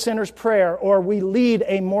pray the sinner's prayer, or we lead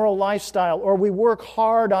a moral lifestyle, or we work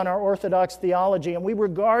hard on our orthodox theology, and we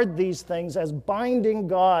regard these things as binding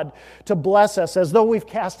God to bless us, as though we've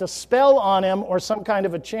cast a spell on Him or some kind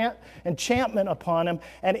of enchantment upon Him.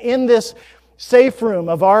 And in this safe room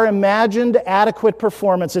of our imagined adequate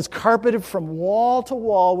performance, it's carpeted from wall to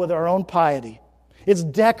wall with our own piety. It's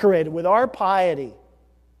decorated with our piety.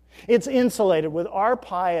 It's insulated with our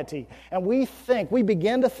piety. And we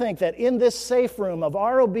begin to think that in this safe room of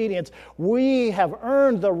our obedience, we have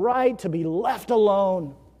earned the right to be left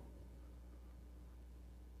alone.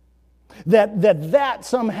 That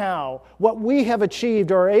somehow, what we have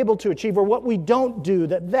achieved or are able to achieve, or what we don't do,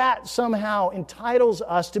 that somehow entitles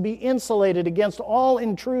us to be insulated against all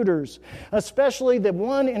intruders, especially the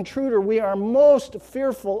one intruder we are most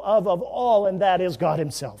fearful of all, and that is God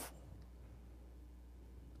Himself.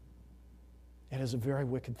 It is a very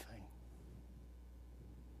wicked thing.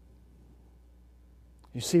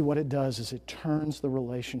 You see, what it does is it turns the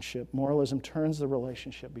relationship, moralism turns the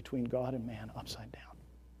relationship between God and man upside down.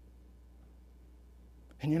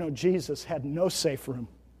 And you know, Jesus had no safe room.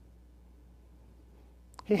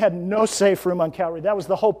 He had no safe room on Calvary. That was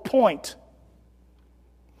the whole point.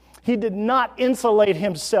 He did not insulate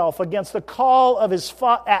Himself against the call of His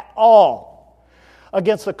at all.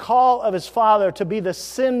 Against the call of His Father to be the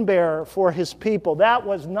sin bearer for His people. That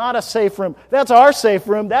was not a safe room. That's our safe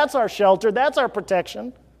room. That's our shelter. That's our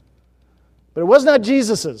protection. But it was not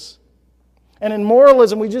Jesus's. And in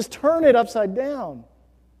moralism, we just turn it upside down.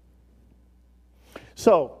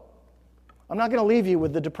 So, I'm not going to leave you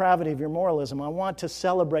with the depravity of your moralism. I want to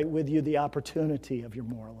celebrate with you the opportunity of your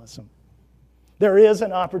moralism. There is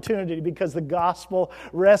an opportunity because the gospel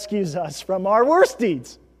rescues us from our worst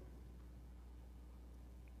deeds.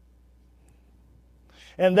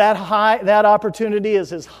 And that opportunity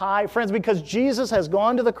is as high, friends, because Jesus has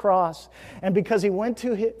gone to the cross, and because He went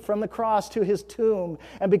from the cross to His tomb,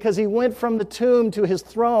 and because He went from the tomb to His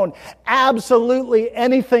throne, absolutely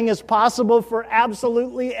anything is possible for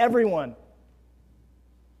absolutely everyone.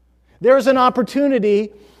 There is an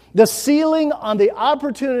opportunity, the ceiling on the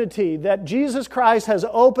opportunity that Jesus Christ has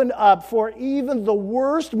opened up for even the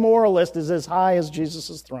worst moralist is as high as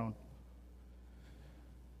Jesus' throne.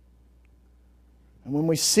 And when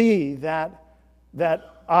we see that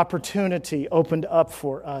opportunity opened up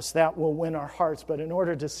for us, that will win our hearts. But in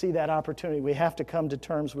order to see that opportunity, we have to come to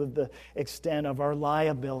terms with the extent of our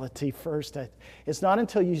liability first. It's not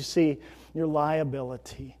until you see your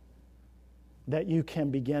liability that you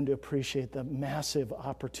can begin to appreciate the massive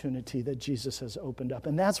opportunity that Jesus has opened up.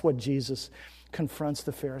 And that's what Jesus confronts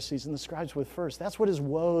the Pharisees and the scribes with first. That's what His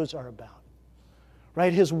woes are about.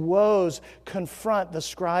 Right? His woes confront the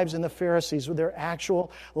scribes and the Pharisees with their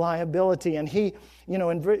actual liability. And he,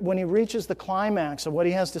 when he reaches the climax of what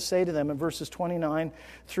he has to say to them in verses 29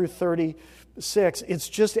 through 36, it's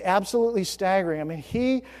just absolutely staggering. I mean,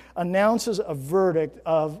 he announces a verdict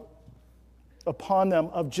upon them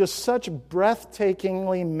of just such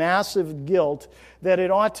breathtakingly massive guilt that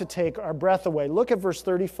it ought to take our breath away. Look at verse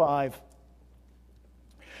 35.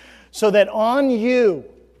 So that on you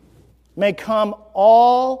may come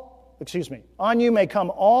all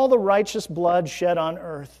the righteous blood shed on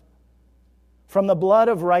earth, from the blood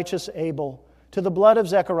of righteous Abel to the blood of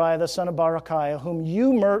Zechariah the son of Berechiah, whom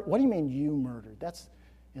you murdered. What do you mean you murdered? That's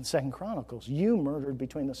in 2 Chronicles. You murdered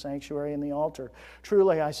between the sanctuary and the altar.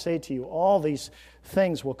 Truly I say to you, all these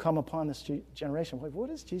things will come upon this generation. What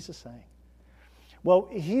is Jesus saying? Well,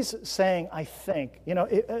 he's saying, I think,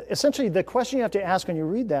 essentially the question you have to ask when you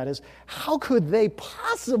read that is, how could they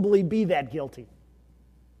possibly be that guilty?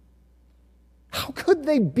 How could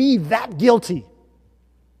they be that guilty?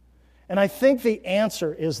 And I think the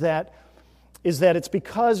answer is that it's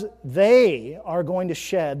because they are going to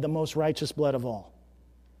shed the most righteous blood of all.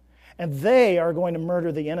 And they are going to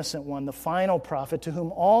murder the innocent one, the final prophet, to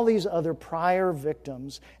whom all these other prior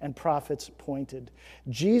victims and prophets pointed.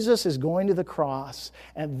 Jesus is going to the cross,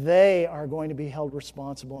 and they are going to be held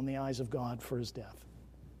responsible in the eyes of God for his death.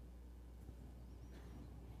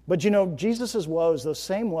 But Jesus' woes, those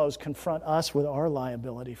same woes, confront us with our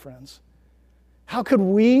liability, friends. How could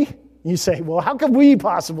we, you say, well, how could we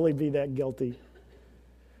possibly be that guilty?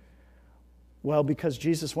 Well, because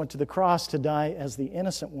Jesus went to the cross to die as the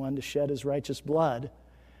innocent one, to shed his righteous blood.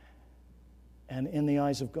 And in the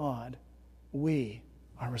eyes of God, we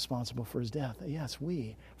are responsible for his death. Yes,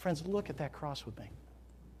 we. Friends, look at that cross with me.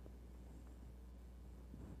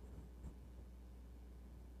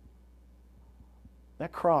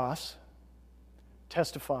 That cross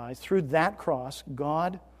testifies, through that cross,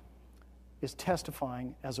 God is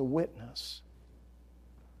testifying as a witness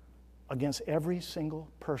against every single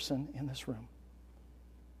person in this room.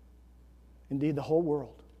 Indeed, the whole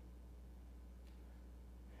world.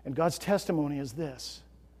 And God's testimony is this: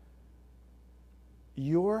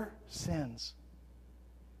 your sins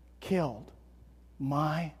killed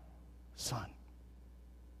my son.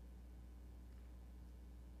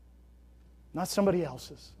 Not somebody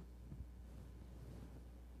else's,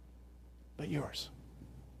 but yours.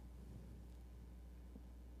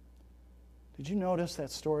 Did you notice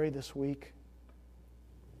that story this week?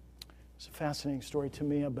 It's a fascinating story to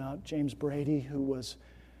me about James Brady, who was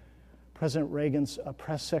President Reagan's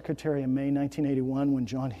press secretary in May 1981 when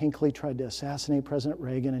John Hinckley tried to assassinate President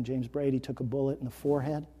Reagan, and James Brady took a bullet in the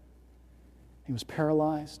forehead. He was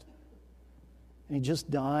paralyzed. And he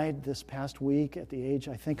just died this past week at the age,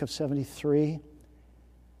 I think, of 73.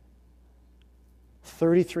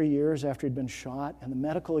 33 years after he'd been shot, and the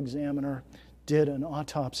medical examiner did an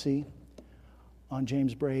autopsy on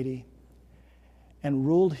James Brady and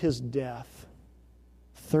ruled his death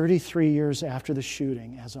 33 years after the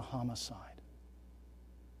shooting as a homicide.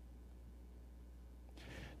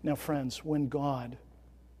 Now, friends, when God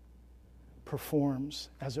performs,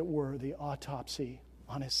 as it were, the autopsy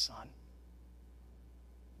on his son,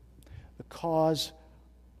 the cause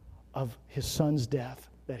of his son's death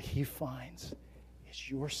that he finds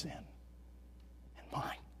is your sin and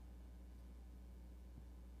mine.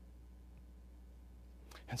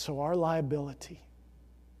 And so our liability,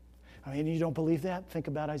 I mean, you don't believe that? Think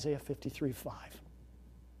about Isaiah 53:5.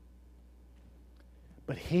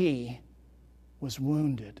 But he was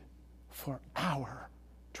wounded for our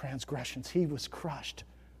transgressions. He was crushed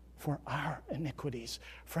for our iniquities.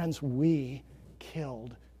 Friends, we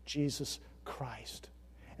killed Jesus Christ,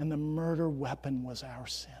 and the murder weapon was our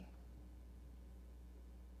sin.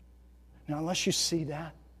 Now, unless you see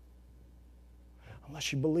that,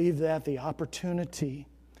 unless you believe that, the opportunity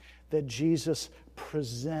that Jesus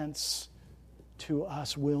presents to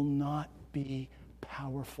us will not be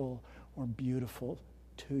powerful or beautiful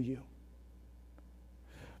to you.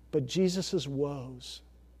 But Jesus' woes,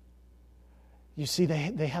 you see,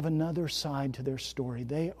 they have another side to their story.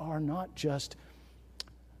 They are not just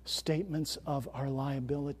statements of our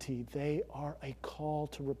liability. They are a call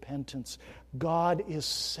to repentance. God is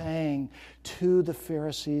saying to the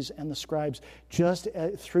Pharisees and the scribes, just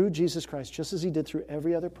through Jesus Christ, just as he did through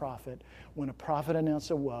every other prophet, when a prophet announced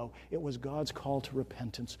a woe, it was God's call to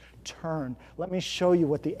repentance. Turn. Let me show you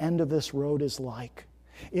what the end of this road is like.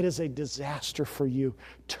 It is a disaster for you.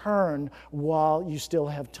 Turn while you still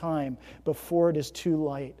have time, before it is too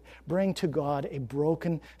late. Bring to God a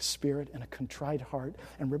broken spirit and a contrite heart,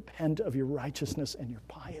 and repent of your righteousness and your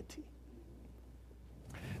piety.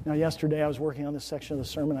 Now, yesterday I was working on this section of the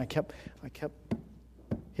sermon. I kept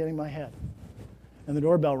hitting my head. And the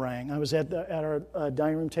doorbell rang. I was at our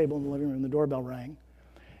dining room table in the living room. The doorbell rang.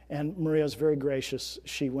 And Maria was very gracious.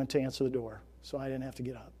 She went to answer the door, so I didn't have to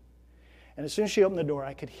get up. And as soon as she opened the door,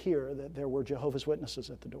 I could hear that there were Jehovah's Witnesses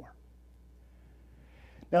at the door.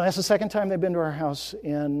 Now, that's the second time they've been to our house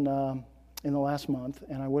in the last month,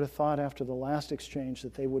 and I would have thought after the last exchange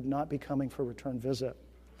that they would not be coming for a return visit.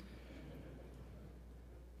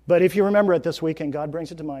 But if you remember it this weekend, God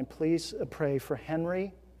brings it to mind, please pray for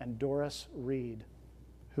Henry and Doris Reed,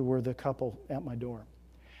 who were the couple at my door.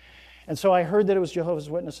 And so I heard that it was Jehovah's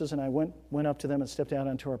Witnesses, and I went up to them and stepped out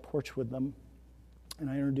onto our porch with them. And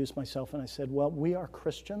I introduced myself, and I said, well, we are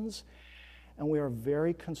Christians, and we are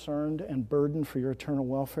very concerned and burdened for your eternal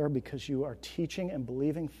welfare because you are teaching and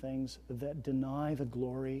believing things that deny the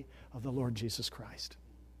glory of the Lord Jesus Christ.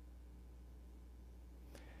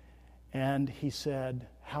 And he said,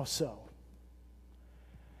 how so?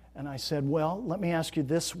 And I said, well, let me ask you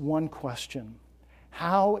this one question.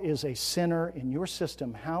 How is a sinner in your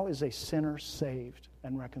system, how is a sinner saved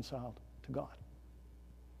and reconciled to God?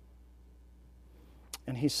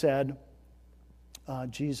 And he said,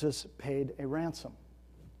 Jesus paid a ransom.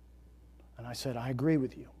 And I said, I agree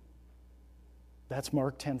with you. That's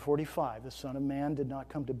Mark 10:45. The Son of Man did not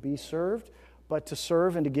come to be served, but to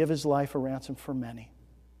serve and to give his life a ransom for many.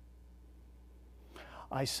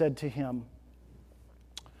 I said to him,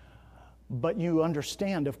 but you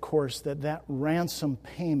understand, of course, that ransom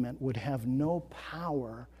payment would have no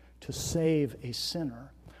power to save a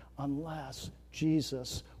sinner unless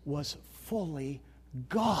Jesus was fully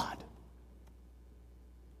God.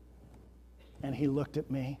 And he looked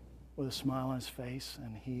at me with a smile on his face,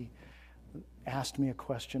 and he asked me a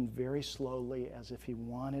question very slowly as if he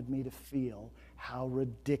wanted me to feel how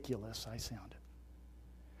ridiculous I sounded.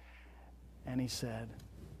 And he said,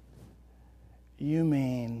 you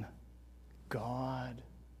mean God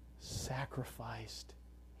sacrificed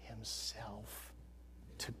himself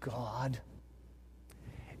to God?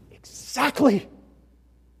 Exactly.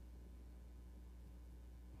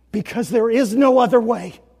 Because there is no other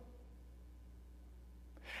way.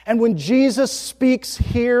 And when Jesus speaks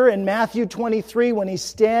here in Matthew 23, when he's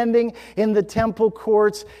standing in the temple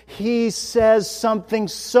courts, he says something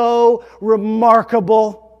so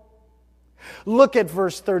remarkable. Look at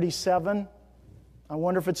verse 37. I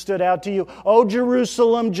wonder if it stood out to you. Oh,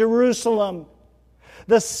 Jerusalem, Jerusalem,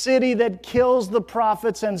 the city that kills the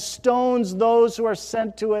prophets and stones those who are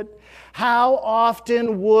sent to it. How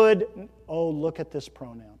often would... Oh, look at this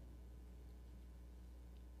pronoun.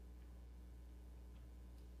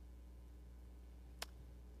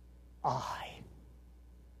 I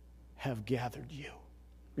have gathered you,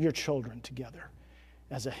 your children, together,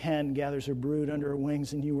 as a hen gathers her brood under her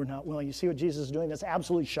wings, and you were not willing. You see what Jesus is doing? That's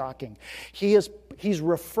absolutely shocking. He's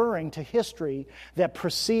referring to history that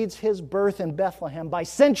precedes his birth in Bethlehem by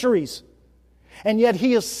centuries. And yet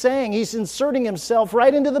he is saying, he's inserting himself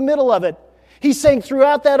right into the middle of it. He's saying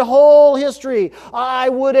throughout that whole history, I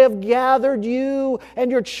would have gathered you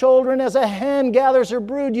and your children as a hen gathers her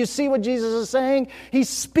brood. You see what Jesus is saying? He's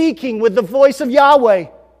speaking with the voice of Yahweh.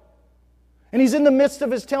 And he's in the midst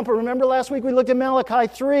of his temple. Remember last week we looked at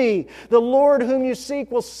Malachi 3. The Lord whom you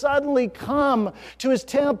seek will suddenly come to his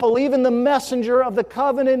temple, even the messenger of the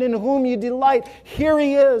covenant in whom you delight. Here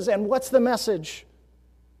he is. And what's the message?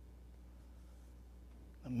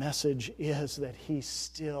 The message is that he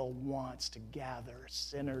still wants to gather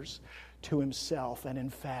sinners to himself. And in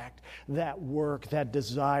fact, that work, that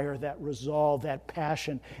desire, that resolve, that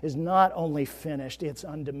passion is not only finished, it's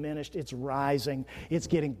undiminished, it's rising, it's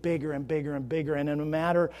getting bigger and bigger and bigger. And in a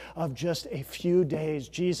matter of just a few days,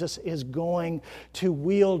 Jesus is going to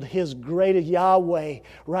wield his great Yahweh,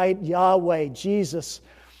 right? Yahweh, Jesus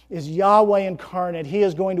is Yahweh incarnate. He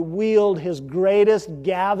is going to wield his greatest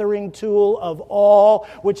gathering tool of all,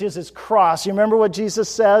 which is his cross. You remember what Jesus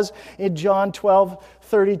says in John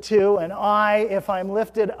 12:32? And I, if I'm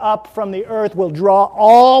lifted up from the earth, will draw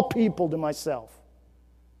all people to myself.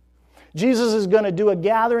 Jesus is going to do a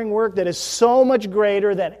gathering work that is so much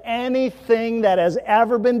greater than anything that has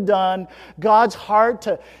ever been done. God's heart,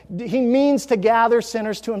 he means to gather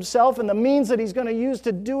sinners to himself, and the means that he's going to use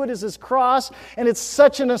to do it is his cross. And it's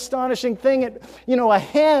such an astonishing thing. A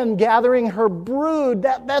hen gathering her brood,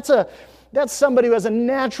 that's somebody who has a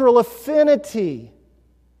natural affinity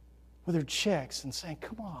with her chicks and saying,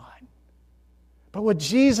 come on. But what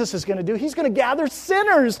Jesus is going to do, he's going to gather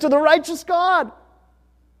sinners to the righteous God.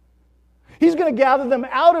 He's going to gather them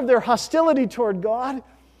out of their hostility toward God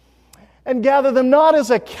and gather them not as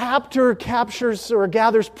a captor captures or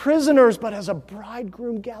gathers prisoners, but as a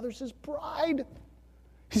bridegroom gathers his bride.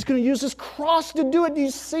 He's going to use his cross to do it. Do you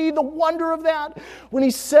see the wonder of that? When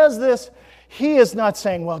he says this, he is not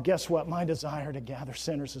saying, well, guess what? My desire to gather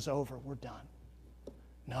sinners is over. We're done.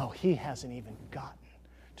 No, he hasn't even gotten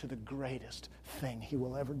to the greatest thing he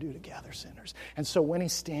will ever do to gather sinners. And so when he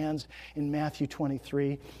stands in Matthew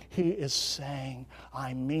 23, he is saying,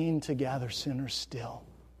 I mean to gather sinners still.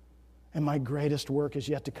 And my greatest work is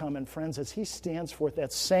yet to come. And friends, as he stands forth,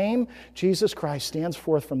 that same Jesus Christ stands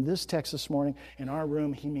forth from this text this morning in our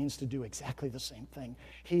room, he means to do exactly the same thing.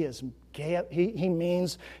 He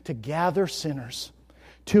means to gather sinners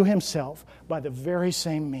to himself by the very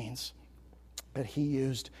same means that he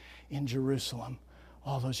used in Jerusalem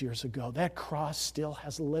all those years ago. That cross still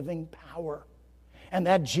has living power. And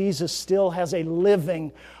that Jesus still has a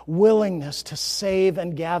living willingness to save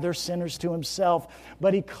and gather sinners to himself.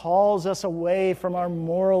 But he calls us away from our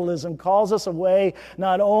moralism, calls us away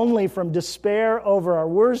not only from despair over our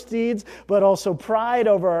worst deeds, but also pride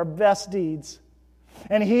over our best deeds.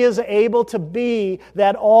 And he is able to be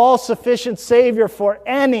that all-sufficient Savior for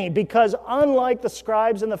any, because unlike the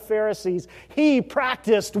scribes and the Pharisees, he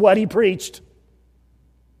practiced what he preached.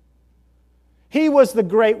 He was the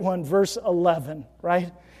great one, verse 11,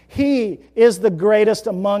 right? He is the greatest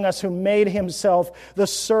among us who made himself the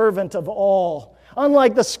servant of all.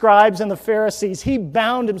 Unlike the scribes and the Pharisees, he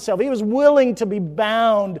bound himself. He was willing to be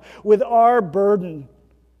bound with our burden,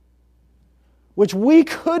 which we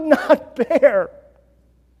could not bear,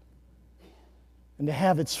 and to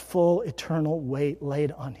have its full eternal weight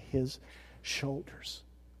laid on his shoulders.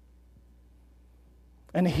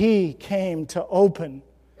 And he came to open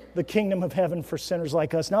the kingdom of heaven for sinners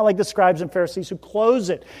like us, not like the scribes and Pharisees who close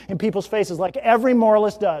it in people's faces like every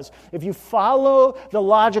moralist does. If you follow the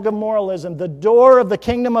logic of moralism, the door of the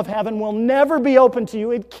kingdom of heaven will never be open to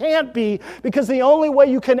you. It can't be, because the only way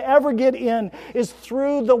you can ever get in is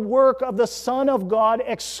through the work of the Son of God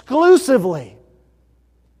exclusively.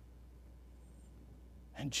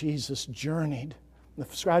 And Jesus journeyed. The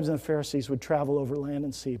scribes and the Pharisees would travel over land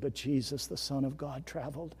and sea, but Jesus, the Son of God,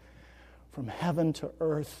 traveled from heaven to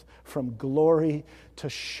earth, from glory to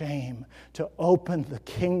shame, to open the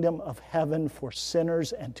kingdom of heaven for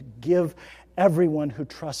sinners and to give everyone who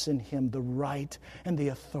trusts in him the right and the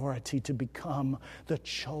authority to become the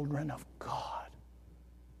children of God.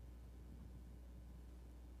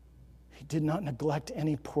 He did not neglect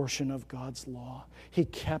any portion of God's law. He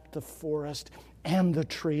kept the forest and the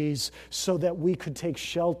trees so that we could take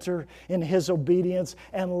shelter in his obedience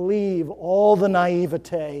and leave all the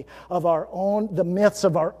naivete of our own, the myths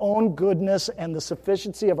of our own goodness and the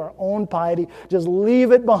sufficiency of our own piety. Just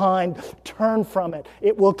leave it behind. Turn from it.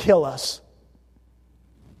 It will kill us.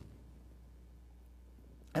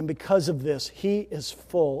 And because of this, he is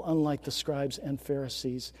full, unlike the scribes and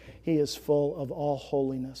Pharisees, he is full of all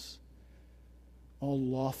holiness, all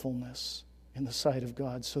lawfulness in the sight of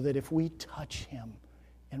God, so that if we touch him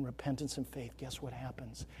in repentance and faith, guess what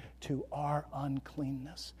happens? To our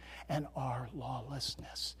uncleanness and our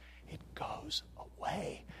lawlessness, it goes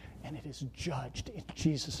away, and it is judged in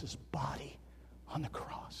Jesus' body on the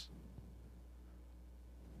cross.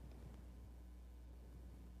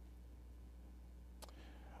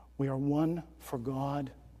 We are one for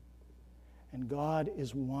God, and God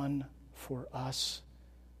is one for us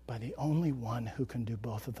by the only one who can do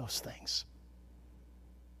both of those things,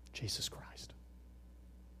 Jesus Christ.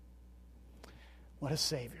 What a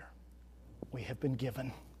Savior we have been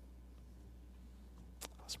given.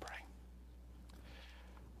 Let's pray.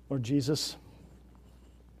 Lord Jesus,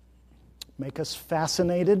 make us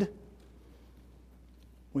fascinated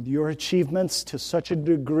with your achievements to such a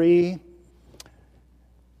degree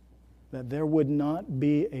that there would not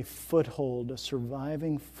be a foothold, a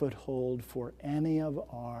surviving foothold for any of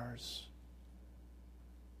ours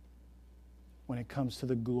when it comes to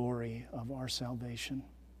the glory of our salvation.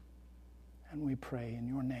 And we pray in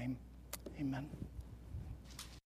your name. Amen.